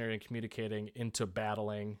being stationary and communicating into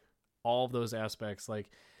battling, all of those aspects. Like,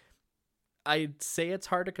 I'd say it's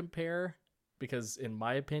hard to compare because in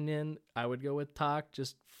my opinion, I would go with Takt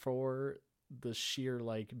just for the sheer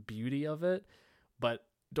like beauty of it. But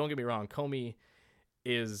don't get me wrong, Komi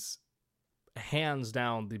is hands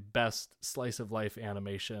down the best slice of life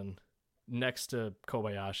animation next to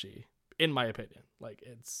Kobayashi, in my opinion. Like,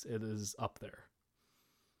 it is up there.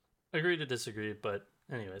 Agree to disagree, but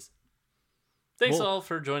anyways. Thanks all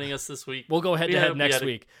for joining us this week. We'll go head to head next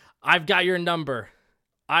week. I've got your number.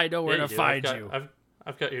 I know where to find you.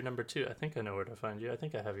 I've got your number too. I think I know where to find you. I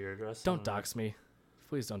think I have your address. Don't dox me.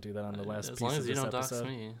 Please don't do that on the last piece of this episode. As long as you don't dox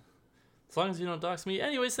me. As long as you don't dox me.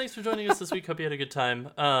 Anyways, thanks for joining us this week. Hope you had a good time.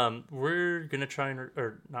 We're going to try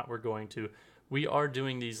we are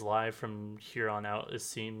doing these live from here on out, it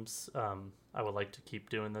seems. I would like to keep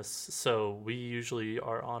doing this. So we usually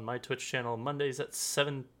are on my Twitch channel Mondays at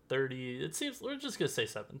 7:30. It seems we're just going to say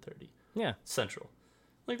 7:30. Yeah. Central.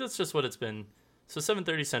 Like, that's just what it's been. So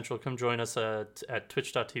 7:30 Central, come join us at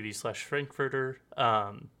twitch.tv/Frankfurter.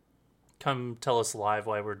 Come tell us live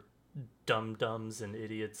why we're dum-dums and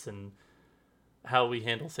idiots and how we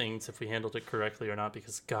handle things, if we handled it correctly or not,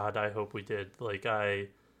 because God, I hope we did. Like,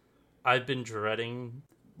 I've been dreading,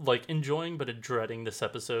 like, enjoying but dreading this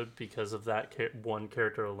episode because of that one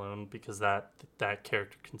character alone, because that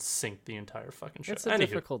character can sink the entire fucking show. It's a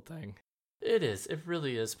difficult thing. It is. It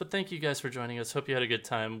really is. But thank you guys for joining us. Hope you had a good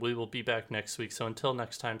time. We will be back next week. So until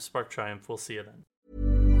next time, Spark Triumph. We'll see you then.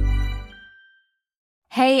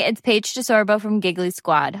 Hey, it's Paige DeSorbo from Giggly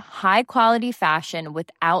Squad. High quality fashion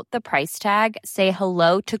without the price tag. Say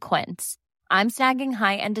hello to Quince. I'm snagging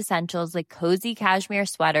high-end essentials like cozy cashmere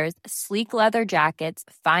sweaters, sleek leather jackets,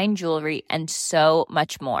 fine jewelry, and so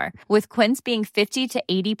much more. With Quince being 50 to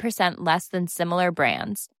 80% less than similar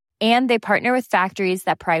brands. And they partner with factories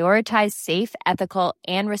that prioritize safe, ethical,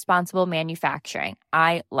 and responsible manufacturing.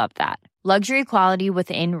 I love that. Luxury quality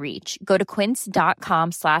within reach. Go to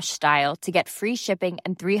quince.com/style to get free shipping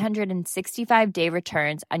and 365-day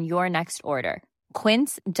returns on your next order.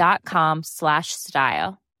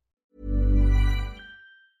 Quince.com/style.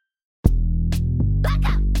 Back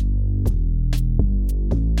up.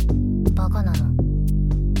 バカなの